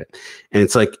that or it. And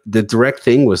it's like the direct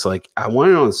thing was like, I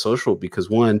want it on social because,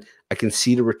 one, I can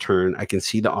see the return, I can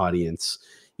see the audience.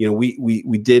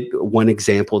 We did one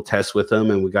example test with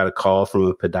them, and we got a call from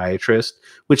a podiatrist,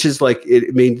 which is like,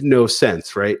 it made no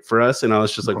sense, right, for us. And I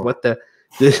was just like, what the.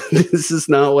 This is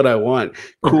not what I want.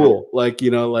 Cool. Like,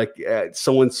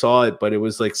 someone saw it, but it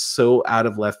was like so out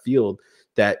of left field.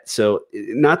 That, so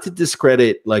not to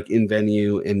discredit like in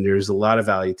venue, and there's a lot of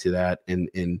value to that, and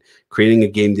in creating a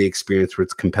game day experience where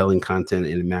it's compelling content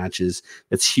and it matches,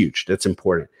 that's huge, that's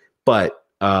important. But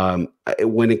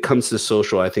when it comes to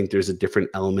social, I think there's a different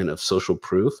element of social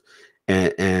proof,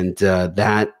 and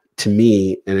that to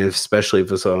me, and especially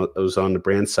if it was on the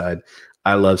brand side,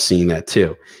 I love seeing that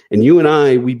too. And you and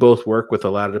I, we both work with a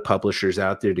lot of the publishers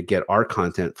out there to get our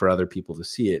content for other people to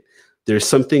see it. There's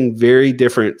something very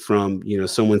different from,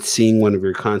 someone seeing one of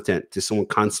your content to someone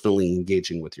constantly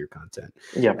engaging with your content.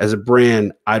 Yeah. As a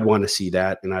brand, I'd want to see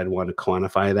that, and I'd want to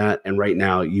quantify that. And right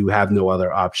now you have no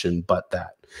other option but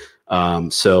that.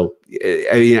 So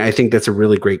I mean, I think that's a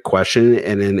really great question.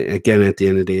 And then again, at the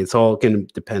end of the day, it's all going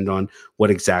to depend on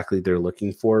what exactly they're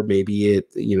looking for. Maybe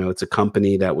it's a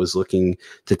company that was looking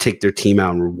to take their team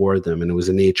out and reward them, and it was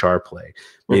an HR play.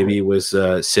 Maybe it was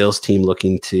a sales team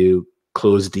looking to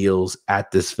close deals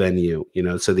at this venue,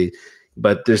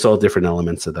 but there's all different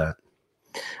elements of that.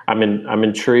 I'm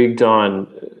intrigued on,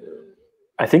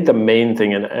 I think the main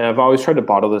thing, and I've always tried to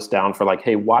bottle this down for like,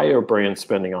 hey, why are brands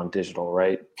spending on digital,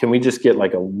 right? Can we just get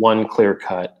like a one clear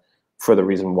cut for the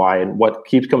reason why? And what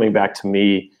keeps coming back to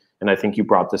me, and I think you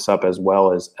brought this up as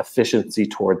well, is efficiency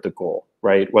toward the goal,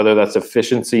 right? Whether that's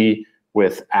efficiency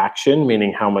with action,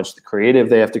 meaning how much the creative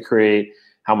they have to create,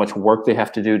 how much work they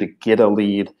have to do to get a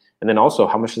lead, and then also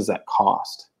how much does that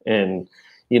cost? And,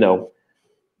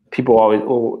 people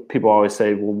always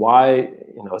say, well, why,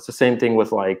 it's the same thing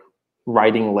with like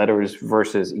writing letters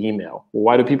versus email. Well,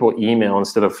 why do people email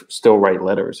instead of still write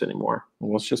letters anymore?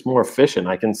 Well, it's just more efficient.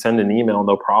 I can send an email,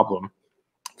 no problem.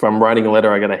 If I'm writing a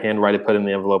letter, I got to handwrite it, put it in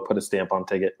the envelope, put a stamp on,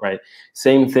 take it, right?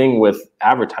 Same thing with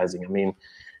advertising. I mean,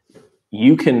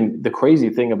 the crazy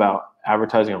thing about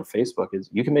advertising on Facebook is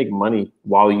you can make money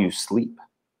while you sleep.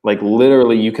 Like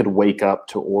literally you could wake up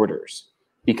to orders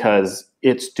because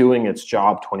it's doing its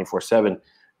job 24/7.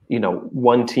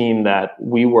 One team that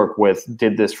we work with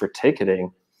did this for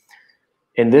ticketing.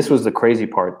 And this was the crazy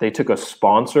part. They took a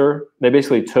sponsor. They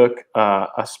basically took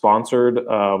a sponsored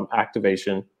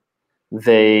activation.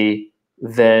 They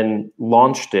then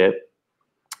launched it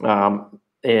and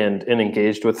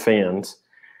engaged with fans.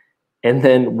 And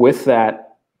then with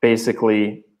that,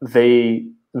 basically,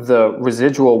 the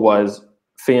residual was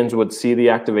fans would see the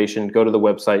activation, go to the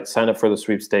website, sign up for the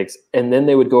sweepstakes, and then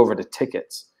they would go over to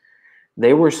tickets.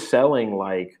 They were selling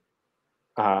like,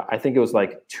 I think it was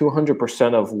like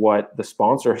 200% of what the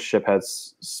sponsorship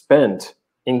has spent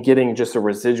in getting just a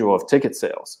residual of ticket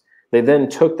sales. They then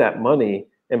took that money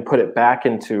and put it back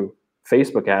into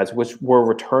Facebook ads, which were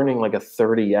returning like a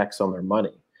 30x on their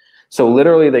money. So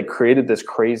literally they created this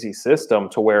crazy system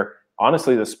to where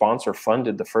honestly the sponsor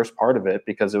funded the first part of it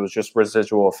because it was just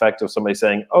residual effect of somebody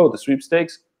saying, oh, the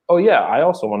sweepstakes, oh yeah, I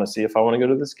also want to see if I want to go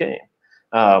to this game.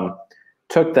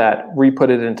 Took that, re-put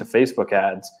it into Facebook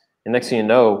ads, and next thing you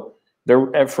know,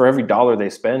 for every dollar they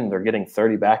spend, they're getting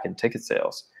 30 back in ticket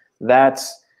sales.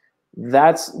 That's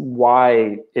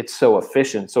why it's so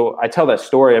efficient. So I tell that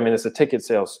story. I mean, it's a ticket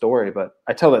sales story, but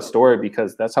I tell that story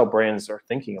because that's how brands are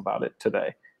thinking about it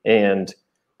today. And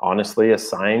honestly, a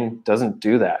sign doesn't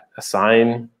do that. A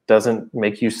sign doesn't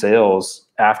make you sales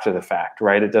after the fact,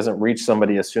 right? It doesn't reach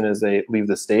somebody as soon as they leave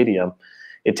the stadium.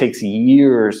 It takes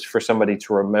years for somebody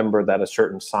to remember that a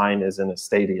certain sign is in a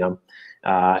stadium.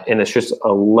 And it's just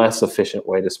a less efficient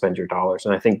way to spend your dollars.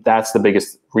 And I think that's the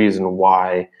biggest reason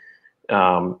why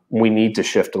we need to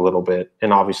shift a little bit.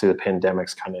 And obviously the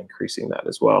pandemic's kind of increasing that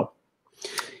as well.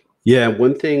 Yeah.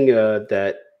 One thing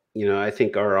that, I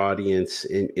think our audience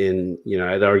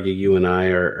I'd argue you and I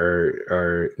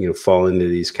are fall into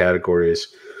these categories.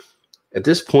 At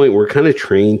this point, we're kind of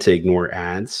trained to ignore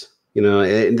ads.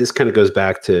 And this kind of goes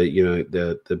back to,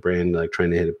 the brand like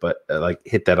trying to hit it, but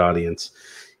hit that audience.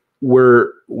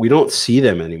 We don't see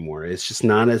them anymore. It's just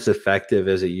not as effective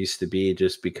as it used to be,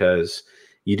 just because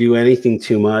you do anything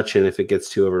too much, and if it gets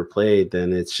too overplayed,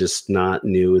 then it's just not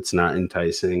new. It's not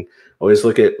enticing. Always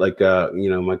look at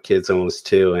my kid's almost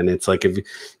 2, and it's like if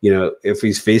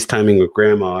he's FaceTiming with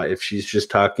grandma, if she's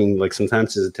just talking, like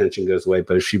sometimes his attention goes away,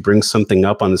 but if she brings something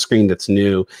up on the screen that's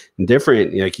new and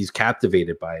different, like he's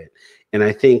captivated by it. And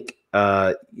I think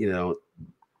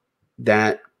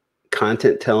that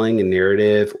content telling and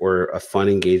narrative, or a fun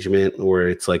engagement, or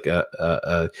it's like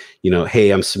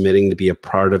hey, I'm submitting to be a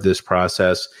part of this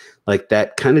process, like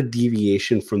that kind of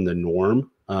deviation from the norm,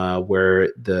 where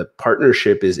the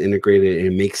partnership is integrated, and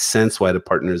it makes sense why the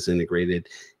partner is integrated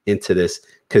into this,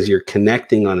 because you're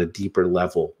connecting on a deeper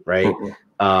level, right?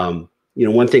 Mm-hmm.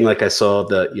 One thing, like I saw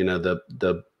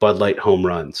the Bud Light home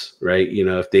runs, right?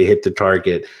 If they hit the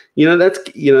target,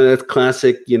 that's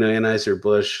classic,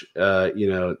 Anheuser-Busch,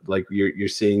 like you're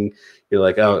seeing, you're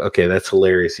like, oh, okay, that's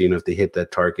hilarious. If they hit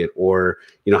that target, or,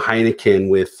 Heineken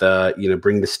with,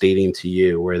 bring the stadium to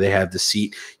you, where they have the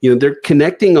seat, they're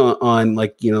connecting on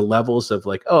like, levels of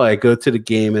like, oh, I go to the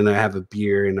game and I have a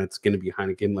beer and that's going to be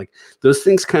Heineken. Like those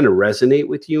things kind of resonate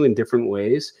with you in different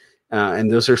ways.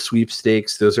 And those are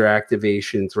sweepstakes, those are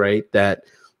activations, right? That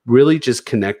really just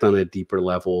connect on a deeper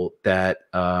level, that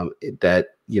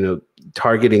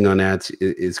targeting on ads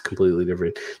is completely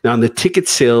different. Now, in the ticket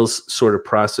sales sort of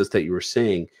process that you were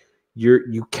saying,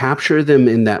 you capture them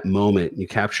in that moment. You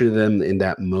capture them in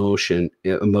that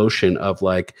emotion of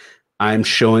like, I'm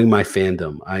showing my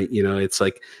fandom. It's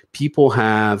like people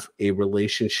have a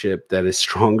relationship that is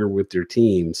stronger with their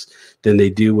teams than they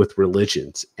do with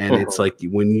religions. And it's like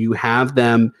when you have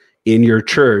them in your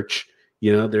church,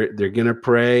 they're gonna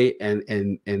pray and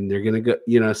they're gonna go,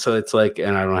 so it's like,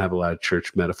 and I don't have a lot of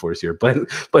church metaphors here, but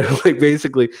like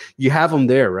basically you have them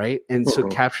there, right? And so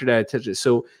capture that attention.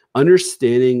 So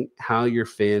understanding how your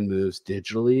fan moves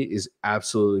digitally is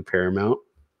absolutely paramount.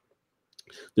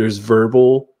 There's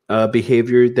verbal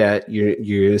behavior that you're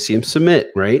going to see them submit,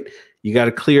 right? You got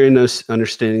a clear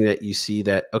understanding that you see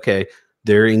that, okay,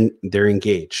 they're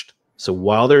engaged. So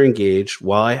while they're engaged,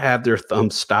 while I have their thumb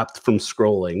stopped from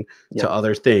scrolling to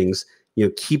other things,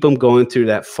 keep them going through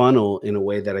that funnel in a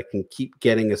way that I can keep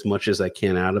getting as much as I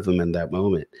can out of them in that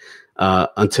moment,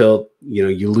 until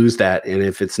you lose that. And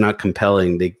if it's not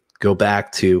compelling, they go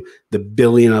back to the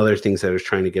billion other things that are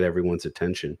trying to get everyone's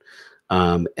attention.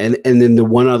 And then the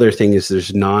one other thing is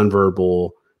there's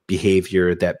nonverbal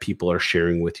behavior that people are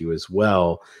sharing with you as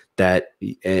well.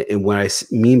 And what I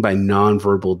mean by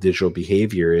nonverbal digital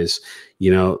behavior is,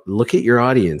 look at your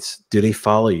audience. Do they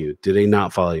follow you? Do they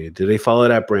not follow you? Do they follow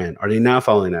that brand? Are they not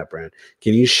following that brand?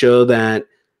 Can you show that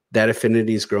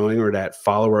affinity is growing or that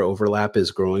follower overlap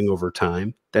is growing over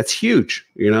time? That's huge.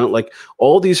 Like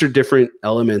all these are different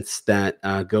elements that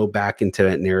go back into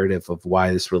that narrative of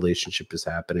why this relationship is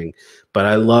happening. But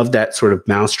I love that sort of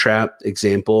mousetrap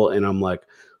example. And I'm like,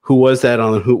 who was that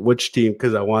on which team?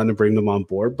 Because I wanted to bring them on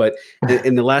board. But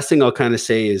and the last thing I'll kind of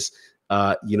say is,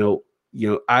 I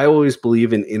always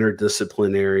believe in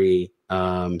interdisciplinary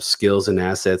skills and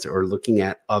assets, or looking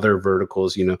at other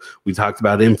verticals. We talked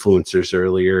about influencers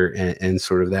earlier and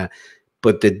sort of that.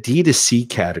 But the D2C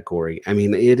category, I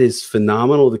mean, it is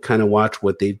phenomenal to kind of watch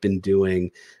what they've been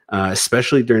doing,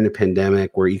 especially during the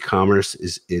pandemic, where e-commerce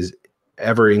is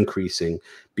ever increasing,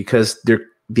 because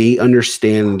they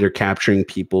understand they're capturing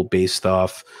people based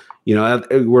off,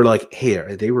 we're like, hey,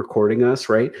 are they recording us,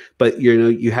 right? But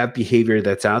you have behavior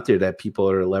that's out there that people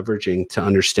are leveraging to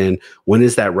understand when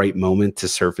is that right moment to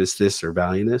surface this or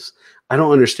value this. I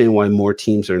don't understand why more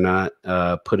teams are not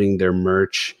putting their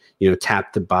merch,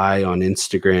 tap to buy on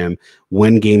Instagram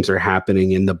when games are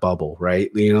happening in the bubble, right?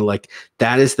 Like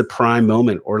that is the prime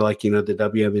moment. Or like, the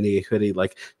WNBA hoodie,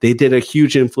 like they did a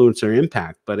huge influencer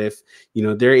impact. But if,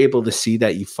 they're able to see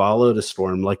that you follow the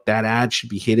storm, like that ad should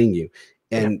be hitting you.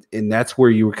 And that's where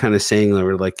you were kind of saying,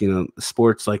 like,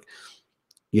 sports, like,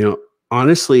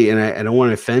 honestly, and I don't want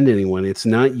to offend anyone, it's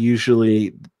not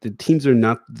usually, the teams are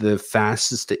not the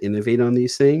fastest to innovate on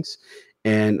these things.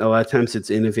 And a lot of times it's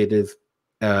innovation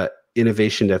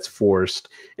that's forced.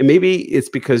 And maybe it's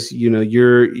because,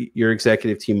 your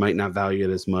executive team might not value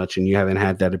it as much, and you haven't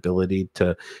had that ability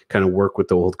to kind of work with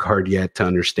the old guard yet to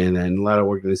understand that. And a lot of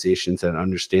organizations that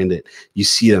understand it, you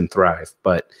see them thrive.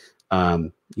 But,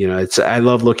 I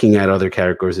love looking at other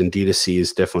categories, and D2C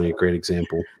is definitely a great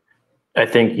example. I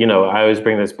think, I always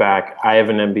bring this back. I have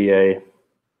an MBA.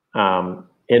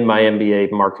 In my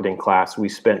MBA marketing class, we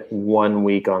spent 1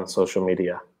 week on social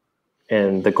media.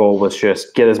 And the goal was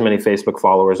just get as many Facebook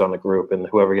followers on the group, and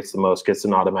whoever gets the most gets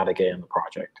an automatic A on the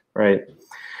project, right?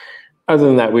 Other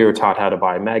than that, we were taught how to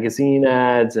buy magazine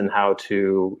ads and how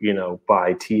to,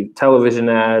 buy television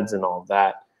ads and all of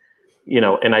that.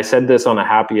 And I said this on a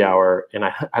happy hour, and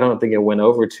I don't think it went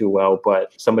over too well,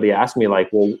 but somebody asked me like,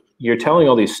 well, you're telling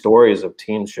all these stories of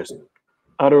teams just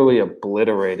utterly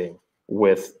obliterating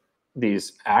with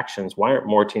these actions. Why aren't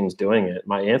more teams doing it?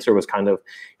 My answer was kind of,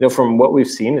 from what we've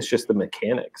seen, it's just the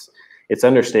mechanics. It's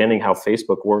understanding how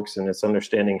Facebook works, and it's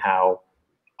understanding how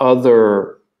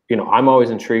other, I'm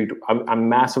always intrigued. I'm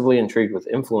massively intrigued with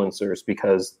influencers,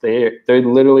 because they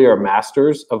literally are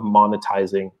masters of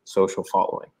monetizing social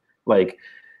following. Like,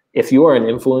 if you are an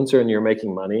influencer and you're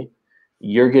making money,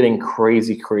 you're getting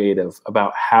crazy creative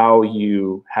about how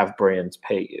you have brands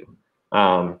pay you.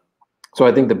 So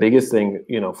I think the biggest thing,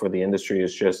 for the industry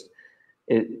is just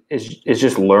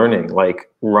learning.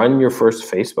 Like, run your first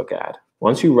Facebook ad.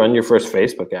 Once you run your first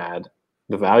Facebook ad,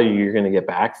 the value you're going to get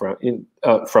back from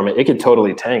it could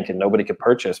totally tank and nobody could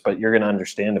purchase, but you're going to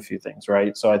understand a few things,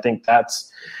 right? So I think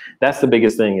that's the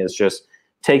biggest thing, is just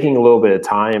taking a little bit of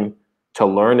time to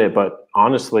learn it. But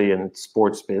honestly, in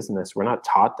sports business, we're not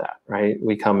taught that, right?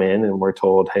 We come in and we're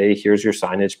told, hey, here's your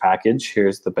signage package,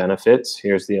 here's the benefits,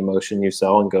 here's the emotion you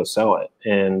sell, and go sell it.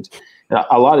 And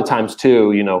a lot of times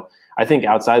too, I think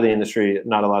outside the industry,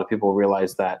 not a lot of people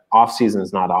realize that off season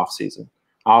is not off season.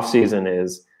 Off season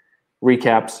is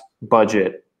recaps,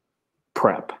 budget,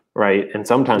 prep, right? And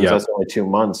sometimes that's only 2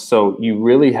 months. So you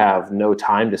really have no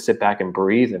time to sit back and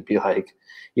breathe and be like,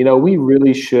 we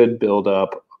really should build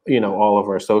up, all of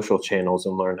our social channels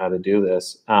and learn how to do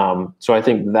this. So I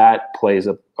think that plays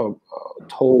a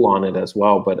toll on it as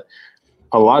well. But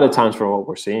a lot of times, from what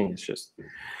we're seeing, it's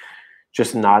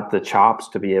just not the chops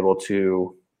to be able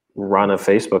to run a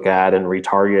Facebook ad and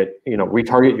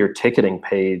retarget your ticketing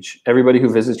page. Everybody who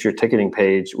visits your ticketing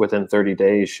page within 30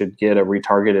 days should get a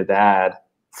retargeted ad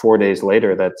 4 days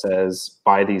later that says,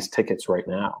 buy these tickets right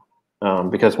now.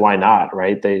 Because why not,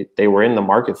 right? They were in the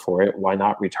market for it. Why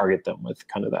not retarget them with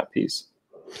kind of that piece?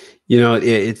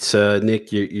 It's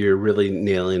Nick, you're really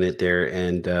nailing it there,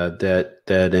 and that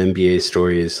NBA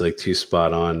story is like too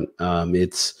spot on.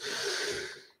 It's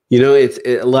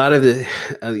a lot of the,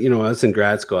 I was in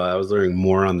grad school. I was learning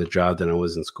more on the job than I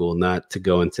was in school. Not to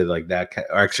go into like that.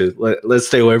 Actually, let's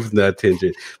stay away from that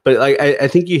tangent. But like, I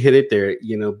think you hit it there.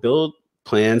 Build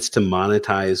plans to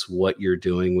monetize what you're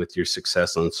doing with your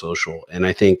success on social. And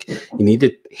I think you need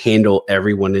to handle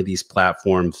every one of these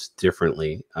platforms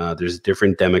differently. There's a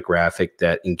different demographic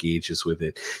that engages with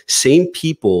it. Same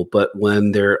people, but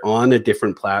when they're on a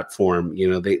different platform,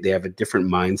 they have a different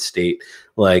mind state.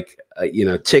 Like,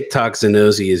 TikTok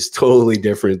Zanozzi is totally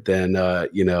different than,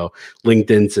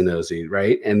 LinkedIn Zanozzi,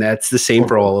 right? And that's the same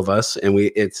for all of us.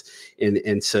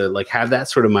 And so like have that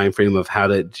sort of mind frame of how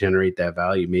to generate that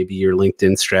value. Maybe your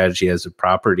LinkedIn strategy as a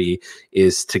property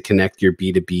is to connect your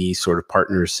B2B sort of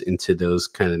partners into those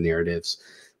kind of narratives.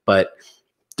 But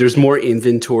there's more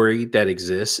inventory that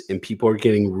exists, and people are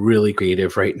getting really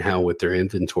creative right now with their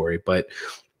inventory. But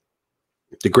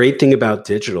the great thing about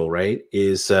digital, right,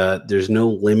 is there's no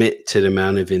limit to the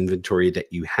amount of inventory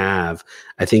that you have.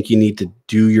 I think you need to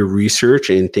do your research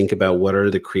and think about what are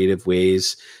the creative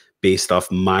ways based off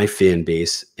my fan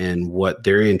base and what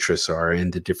their interests are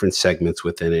and the different segments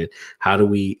within it. How do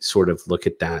we sort of look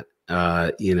at that,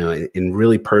 and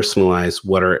really personalize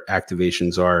what our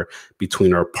activations are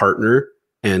between our partner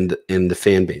and the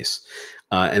fan base.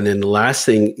 And then the last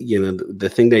thing, the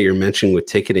thing that you're mentioning with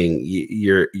ticketing,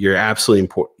 you're absolutely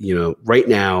important. Right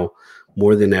now,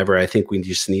 more than ever, I think we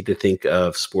just need to think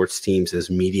of sports teams as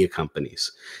media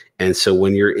companies. And so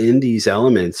when you're in these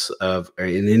elements and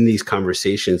in these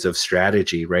conversations of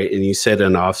strategy, right? And you said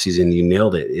in off season, you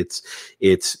nailed it.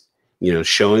 It's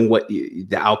showing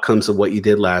the outcomes of what you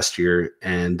did last year,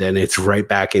 and then it's right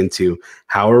back into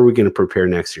how are we going to prepare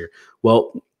next year?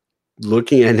 Well,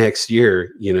 looking at next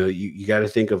year, you got to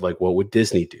think of like, what would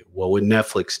Disney do? What would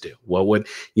Netflix do? What would,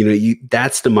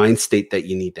 that's the mind state that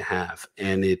you need to have.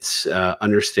 And it's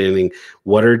understanding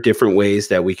what are different ways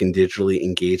that we can digitally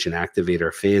engage and activate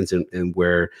our fans and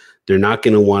where they're not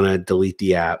going to want to delete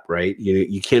the app, right?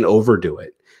 You can't overdo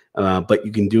it, but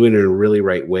you can do it in a really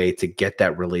right way to get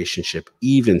that relationship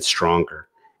even stronger.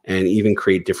 And even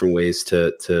create different ways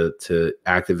to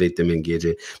activate them, engage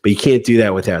it. But you can't do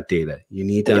that without data. You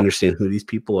need to understand who these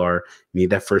people are. You need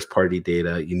that first party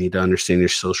data. You need to understand your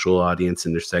social audience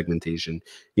and their segmentation.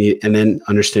 And then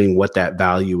understanding what that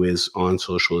value is on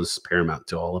social is paramount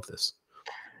to all of this.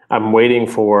 I'm waiting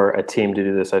for a team to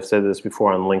do this. I've said this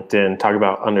before on LinkedIn, talk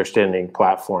about understanding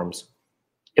platforms.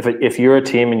 If you're a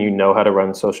team and you know how to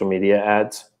run social media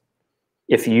ads,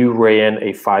 if you ran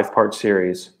a 5-part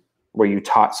series where you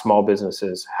taught small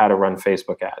businesses how to run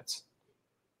Facebook ads,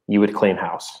 you would clean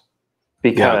house,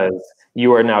 because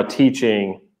you are now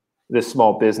teaching this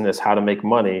small business how to make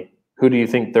money. Who do you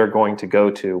think they're going to go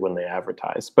to when they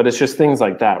advertise? But it's just things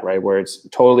like that, right? Where it's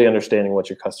totally understanding what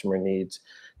your customer needs,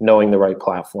 knowing the right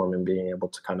platform, and being able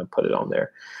to kind of put it on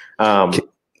there.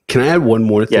 Can I add one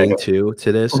more thing to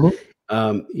this? Mm-hmm.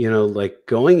 Like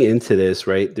going into this,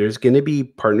 right, there's going to be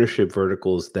partnership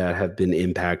verticals that have been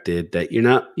impacted that you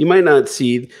might not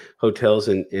see hotels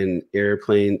and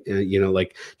airplane,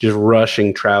 like just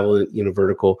rushing travel,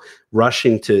 vertical,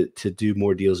 rushing to do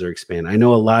more deals or expand. I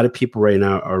know a lot of people right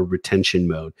now are retention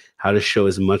mode, how to show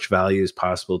as much value as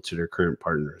possible to their current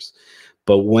partners.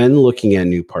 But when looking at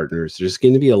new partners, there's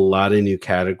going to be a lot of new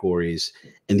categories.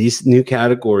 And these new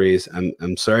categories,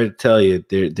 I'm sorry to tell you,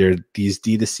 they're these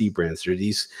D2C brands.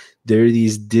 They're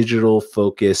these digital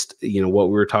focused, what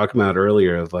we were talking about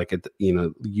earlier of like,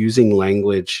 using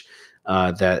language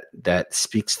that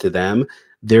speaks to them.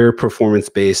 They're performance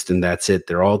based, and that's it.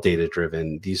 They're all data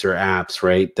driven. These are apps,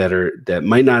 right, that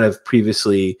might not have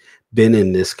previously been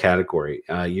in this category.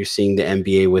 You're seeing the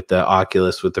NBA with the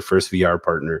Oculus, with the first VR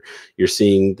partner. You're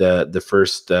seeing the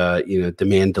first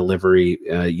demand delivery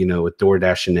with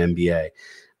DoorDash and NBA.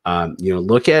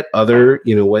 Look at other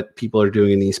what people are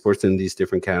doing in esports in these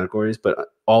different categories. But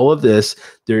all of this,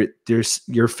 there's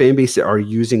your fan base that are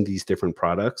using these different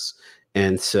products.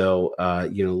 And so,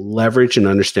 leverage and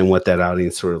understand what that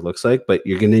audience sort of looks like, but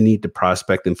you're going to need to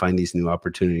prospect and find these new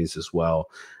opportunities as well.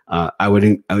 I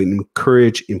would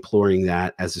encourage employing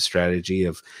that as a strategy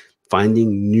of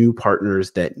finding new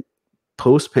partners that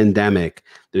post-pandemic,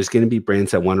 there's going to be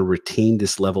brands that want to retain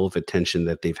this level of attention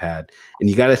that they've had. And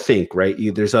you got to think, right?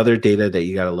 There's other data that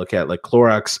you got to look at, like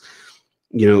Clorox.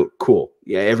 Cool.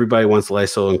 Yeah, everybody wants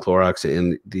Lysol and Clorox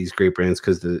and these great brands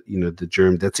because the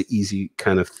germ, that's an easy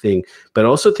kind of thing. But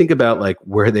also think about like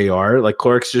where they are. Like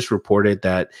Clorox just reported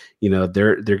that,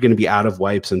 they're going to be out of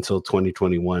wipes until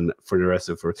 2021 for the rest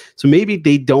of it. So maybe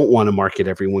they don't want to market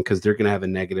everyone because they're going to have a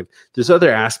negative. There's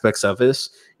other aspects of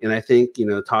this. And I think,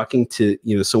 talking to,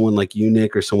 someone like you,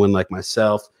 Nick, or someone like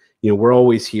myself, we're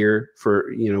always here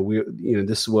for,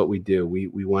 this is what we do.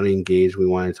 We want to engage, we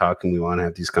want to talk, and we want to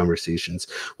have these conversations.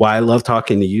 Why I love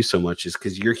talking to you so much is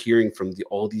because you're hearing from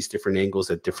all these different angles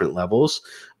at different levels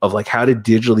of like how to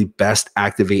digitally best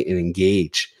activate and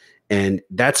engage. And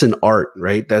that's an art,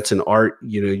 right? That's an art.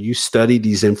 You study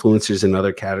these influencers in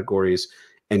other categories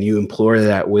and you employ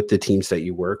that with the teams that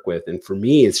you work with. And for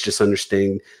me, it's just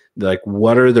understanding like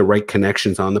what are the right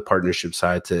connections on the partnership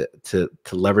side to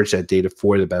leverage that data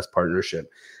for the best partnership.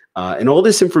 And all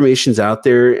this information's out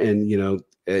there, and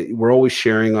we're always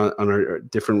sharing on our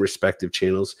different respective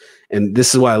channels. And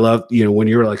this is why I love, when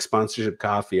you were like sponsorship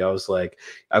coffee, I was like,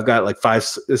 I've got like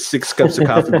 5-6 cups of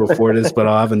coffee before this, but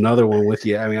I'll have another one with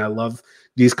you. I mean, I love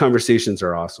these conversations,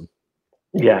 are awesome.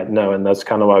 Yeah, no, and that's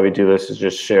kind of why we do this, is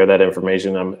just share that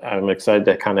information. I'm excited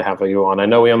to kind of have you on. I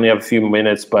know we only have a few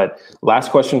minutes, but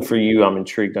last question for you. I'm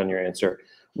intrigued on your answer.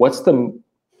 What's the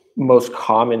most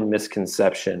common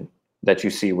misconception that you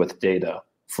see with data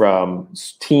from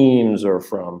teams or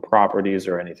from properties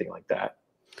or anything like that?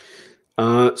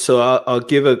 So I'll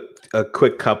give a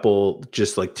quick couple,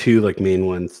 just like two like main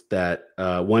ones. That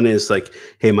one is like,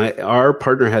 hey, our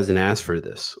partner hasn't asked for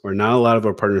this, or not a lot of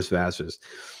our partners have asked for this.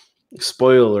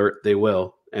 Spoiler alert, they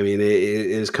will. I mean, it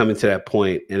is coming to that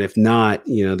point. And if not,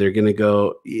 they're going to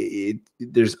go.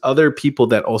 There's other people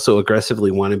that also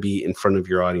aggressively want to be in front of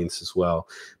your audience as well,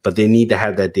 but they need to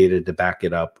have that data to back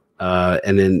it up.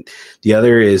 And then the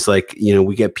other is like,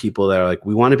 we get people that are like,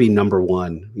 we want to be number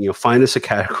one, find us a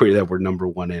category that we're number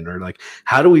one in, or like,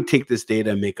 how do we take this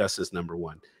data and make us as number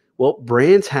one? Well,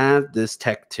 brands have this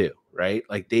tech too, right?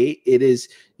 Like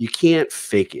you can't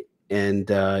fake it. And,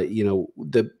 the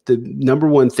number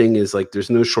one thing is like, there's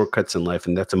no shortcuts in life.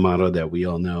 And that's a motto that we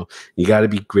all know. You got to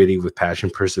be gritty with passion,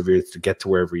 perseverance to get to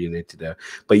wherever you need to go.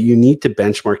 But you need to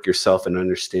benchmark yourself and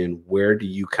understand where do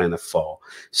you kind of fall.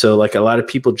 So like a lot of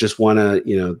people just want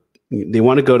to, they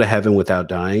want to go to heaven without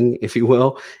dying, if you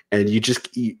will. And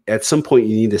at some point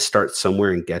you need to start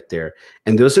somewhere and get there.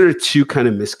 And those are the two kind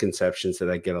of misconceptions that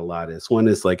I get a lot. Is one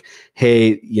is like,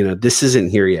 hey, this isn't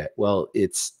here yet. Well,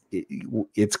 it's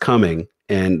coming.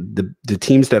 And the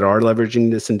teams that are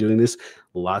leveraging this and doing this,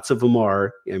 lots of them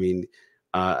are. I mean,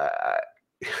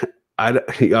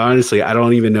 honestly, I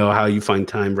don't even know how you find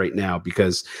time right now,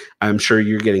 because I'm sure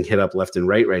you're getting hit up left and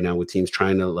right now with teams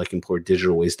trying to like employ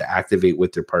digital ways to activate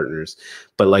with their partners.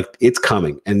 But like, it's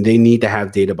coming, and they need to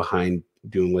have data behind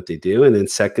doing what they do. And then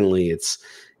secondly,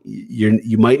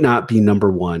 you might not be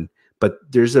number one, but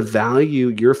there's a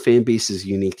value. Your fan base is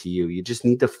unique to you. You just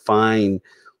need to find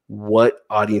what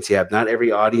audience you have. Not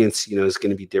every audience, is going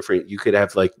to be different. You could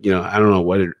have like, I don't know,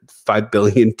 what are 5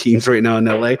 billion teams right now in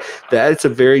LA. It's a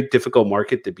very difficult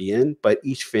market to be in, but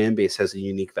each fan base has a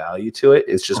unique value to it.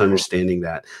 It's just understanding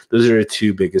that. Those are the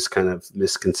two biggest kind of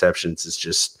misconceptions. It's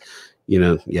just,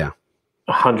 yeah.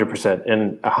 100%.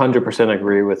 And 100%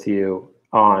 agree with you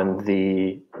on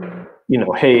the,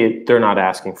 hey, they're not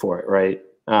asking for it, right?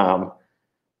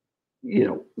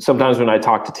 Sometimes when I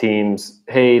talk to teams,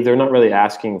 hey, they're not really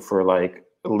asking for like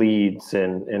leads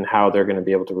and how they're going to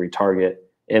be able to retarget.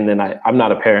 And then I'm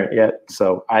not a parent yet,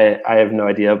 so I have no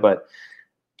idea, but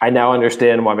I now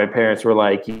understand why my parents were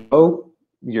like,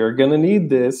 you're going to need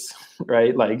this,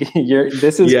 right? Like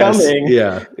this is coming.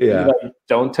 Yeah. Like,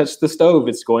 don't touch the stove.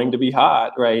 It's going to be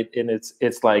hot. Right. And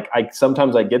it's like,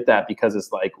 sometimes I get that, because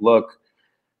it's like, look,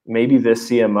 maybe this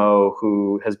CMO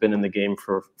who has been in the game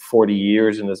for 40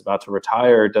 years and is about to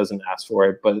retire doesn't ask for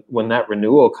it. But when that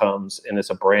renewal comes and it's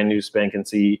a brand new spanking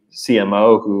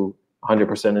CMO who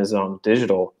 100% is on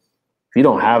digital, if you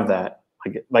don't have that,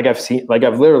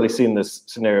 I've literally seen this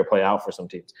scenario play out for some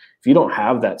teams. If you don't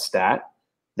have that stat,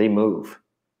 they move.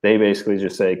 They basically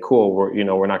just say, cool, we're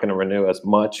not going to renew as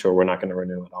much, or we're not going to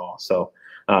renew at all. So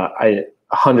I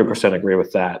 100% agree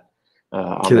with that.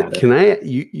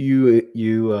 You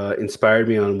inspired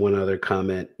me on one other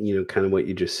comment, kind of what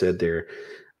you just said there.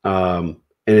 And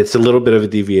it's a little bit of a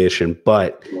deviation,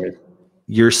 but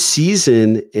your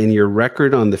season and your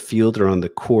record on the field or on the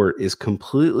court is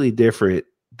completely different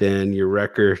than your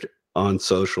record on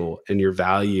social and your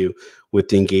value with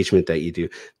the engagement that you do.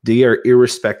 They are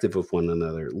irrespective of one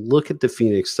another. Look at the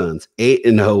Phoenix Suns,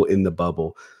 8-0 in the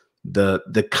bubble.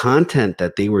 The content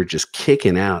that they were just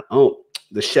kicking out. Oh,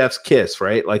 the chef's kiss,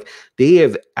 right? Like they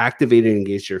have activated and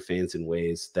engaged their fans in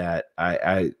ways that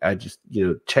I just,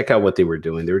 check out what they were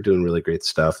doing. They were doing really great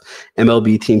stuff.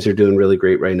 MLB teams are doing really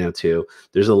great right now too.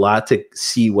 There's a lot to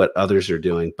see what others are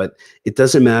doing, but it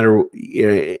doesn't matter.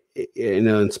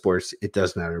 In sports, it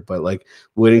does matter, but like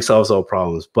winning solves all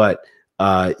problems. But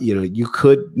you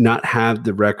could not have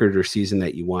the record or season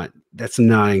that you want. That's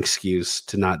not an excuse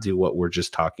to not do what we're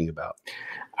just talking about.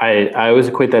 I always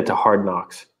equate that to Hard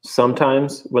Knocks.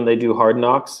 Sometimes when they do Hard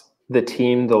Knocks, the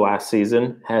team the last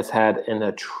season has had an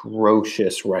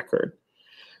atrocious record,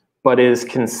 but is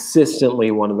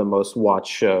consistently one of the most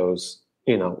watched shows,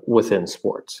 within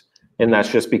sports. And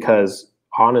that's just because,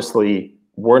 honestly,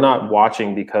 we're not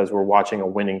watching because we're watching a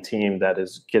winning team that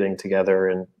is getting together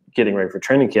and getting ready for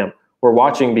training camp. We're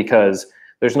watching because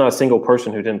there's not a single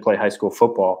person who didn't play high school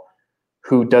football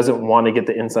who doesn't want to get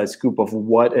the inside scoop of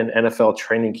what an NFL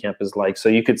training camp is like. So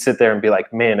you could sit there and be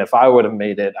like, man, if I would have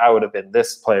made it, I would have been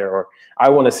this player, or I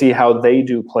want to see how they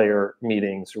do player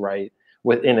meetings, right,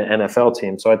 within an NFL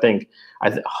team. So I think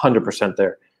 100%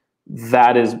 there.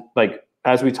 That is like,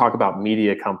 as we talk about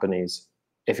media companies,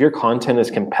 if your content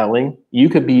is compelling, you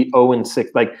could be 0-6.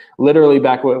 Like literally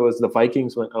back when it was the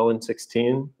Vikings went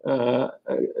 0-16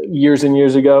 years and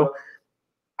years ago,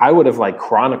 I would have like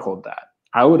chronicled that.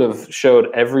 I would have showed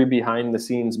every behind the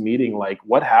scenes meeting, like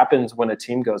what happens when a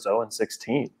team goes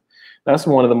 0-16. That's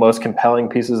one of the most compelling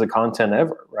pieces of content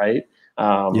ever, right?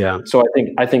 So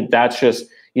I think that's just,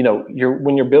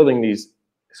 when you're building these,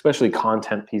 especially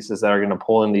content pieces that are going to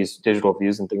pull in these digital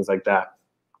views and things like that.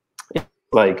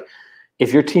 Like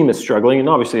if your team is struggling, and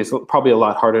obviously it's probably a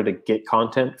lot harder to get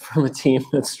content from a team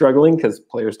that's struggling because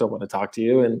players don't want to talk to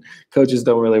you and coaches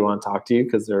don't really want to talk to you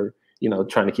because they're,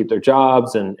 trying to keep their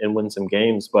jobs and win some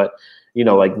games. But,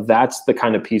 like that's the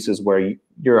kind of pieces where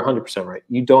you're 100% right.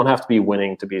 You don't have to be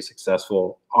winning to be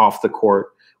successful off the court,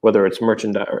 whether it's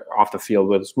merchandise or off the field,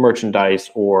 whether it's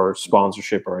merchandise or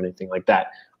sponsorship or anything like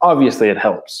that. Obviously it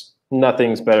helps.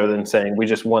 Nothing's better than saying we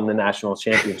just won the national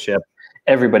championship.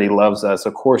 Everybody loves us.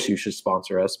 Of course you should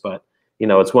sponsor us. But,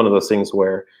 it's one of those things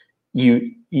where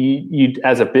you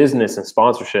as a business and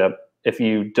sponsorship, if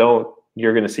you don't,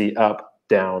 you're going to see up,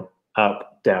 down,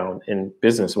 and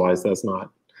business wise,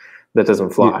 that doesn't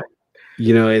fly.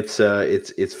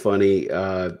 It's funny.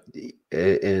 I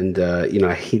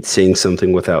hate saying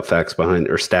something without facts behind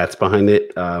or stats behind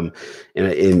it.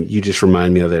 And you just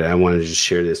remind me of it. I wanted to just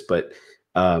share this, but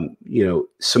some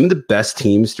of the best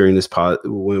teams during this pause,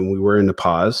 when we were in the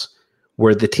pause,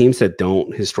 were the teams that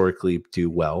don't historically do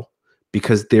well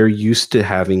because they're used to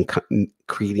having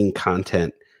creating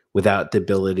content without the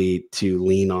ability to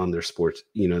lean on their sports,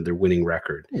 their winning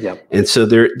record. Yep. And so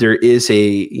there is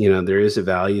a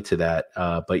value to that.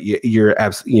 But you're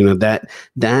absolutely,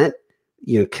 that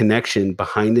connection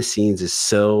behind the scenes is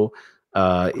so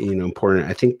important.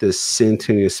 I think the San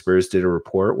Antonio Spurs did a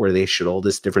report where they showed all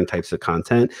this different types of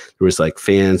content. There was like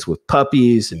fans with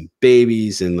puppies and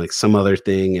babies and like some other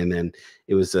thing. And then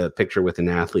it was a picture with an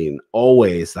athlete, and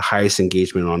always the highest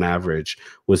engagement on average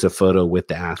was a photo with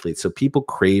the athlete. So people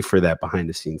crave for that behind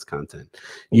the scenes content.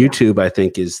 Yeah. YouTube, I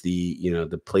think, is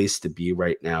the place to be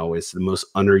right now. Is the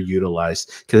most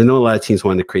underutilized because I know a lot of teams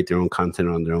want to create their own content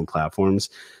on their own platforms.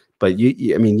 But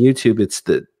YouTube, it's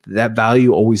that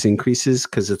value always increases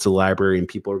because it's a library and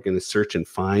people are going to search and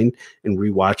find and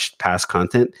rewatch past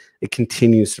content. It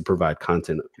continues to provide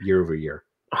content year over year.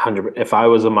 100. If I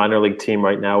was a minor league team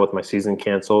right now with my season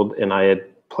canceled and I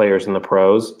had players in the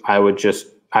pros, I would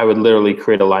literally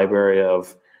create a library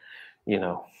of,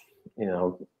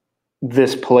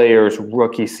 this player's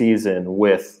rookie season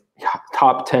with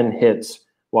top 10 hits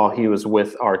while he was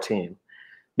with our team.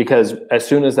 Because as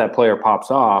soon as that player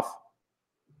pops off,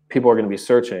 people are going to be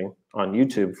searching on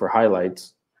YouTube for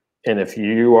highlights. And if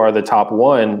you are the top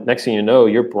one, next thing you know,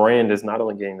 your brand is not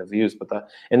only getting the views, but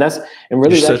you're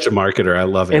such a marketer. I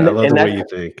love it. I love the way you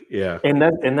think. Yeah. And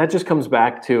that just comes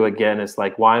back to, again, it's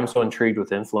like why I'm so intrigued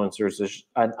with influencers is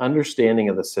an understanding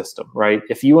of the system, right?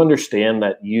 If you understand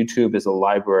that YouTube is a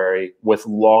library with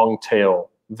long tail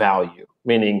value,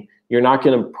 meaning you're not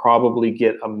going to probably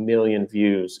get 1 million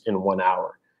views in 1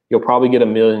 hour. You'll probably get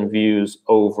 1 million views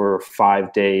over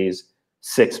 5 days,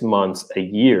 6 months, a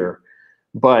year.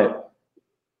 But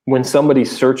when somebody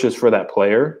searches for that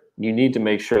player, you need to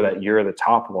make sure that you're the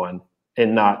top one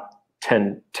and not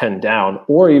 10 down.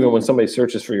 Or even when somebody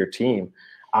searches for your team,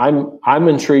 I'm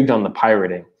intrigued on the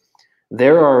pirating.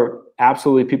 There are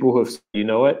absolutely people who have said, you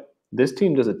know what? this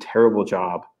team does a terrible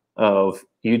job of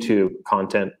YouTube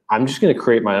content. I'm just going to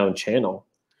create my own channel,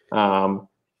 and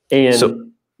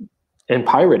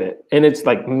pirate it. And it's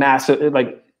like massive.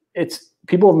 Like it's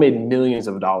people have made millions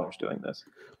of dollars doing this.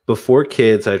 Before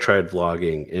kids, I tried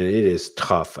vlogging, and it is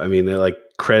tough. I mean, they're like,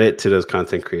 credit to those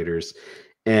content creators.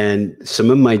 And some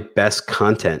of my best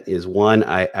content is one,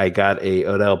 I got a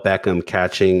Odell Beckham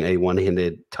catching a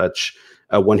one-handed catch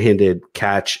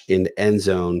in the end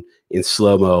zone in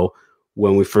slow-mo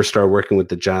when we first started working with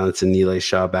the Giants and Nilay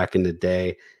Shah back in the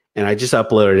day. And I just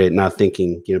uploaded it, not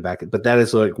thinking, but that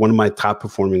is like one of my top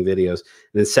performing videos.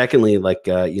 And then secondly, like,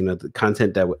 the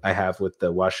content that I have with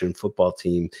the Washington football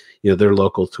team, they're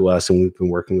local to us and we've been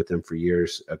working with them for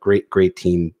years. A great, great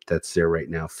team that's there right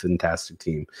now. Fantastic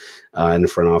team in the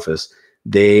front office.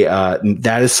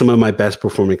 That is some of my best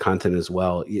performing content as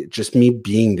well. Just me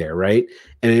being there, right?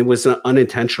 And it was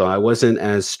unintentional. I wasn't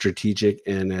as strategic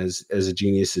and as a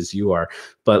genius as you are,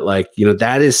 but like,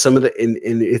 that is some of the, and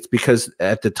it's because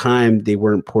at the time they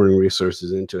weren't pouring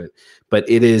resources into it, but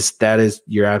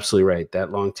you're absolutely right.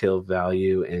 That long tail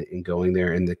value and going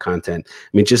there and the content.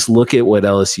 I mean, just look at what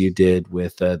LSU did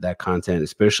with that content,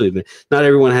 especially not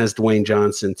everyone has Dwayne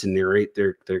Johnson to narrate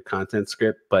their content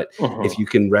script, but if you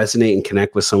can resonate and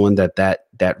connect with someone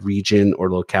that region or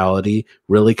locality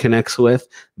really connects with,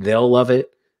 they'll love it.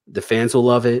 The fans will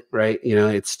love it, right?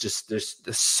 It's just there's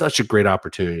such a great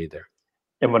opportunity there.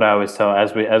 And what I always tell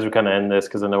as we kind of end this,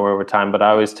 because I know we're over time, but I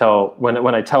always tell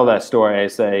when I tell that story, I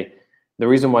say the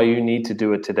reason why you need to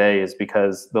do it today is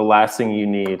because the last thing you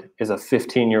need is a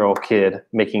 15-year-old kid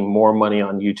making more money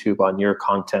on YouTube on your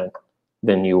content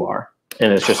than you are,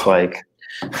 and it's just like.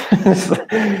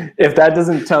 If that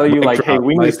doesn't tell you, like, hey,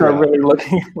 we need to start really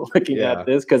looking at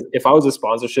this, because if I was a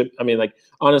sponsorship, I mean, like,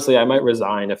 honestly, I might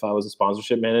resign if I was a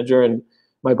sponsorship manager and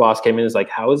my boss came in and is like,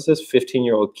 how is this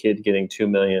 15-year-old kid getting 2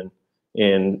 million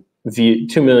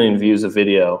views of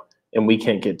video and we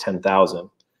can't get 10,000?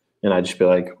 And I'd just be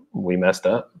like, we messed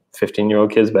up.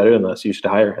 15-year-old kid's better than us. You should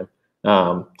hire him.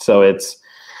 So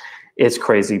it's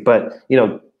crazy, but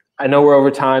I know we're over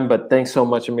time, but thanks so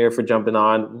much, Amir, for jumping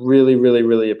on. Really, really,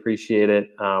 really appreciate it.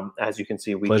 As you can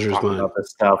see, we talk about this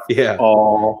stuff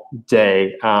all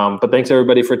day. But thanks,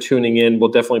 everybody, for tuning in. We'll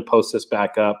definitely post this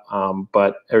back up.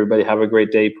 But everybody have a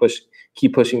great day.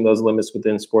 Keep pushing those limits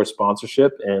within sports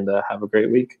sponsorship, and have a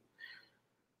great week.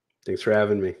 Thanks for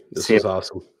having me. This was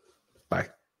awesome. Bye.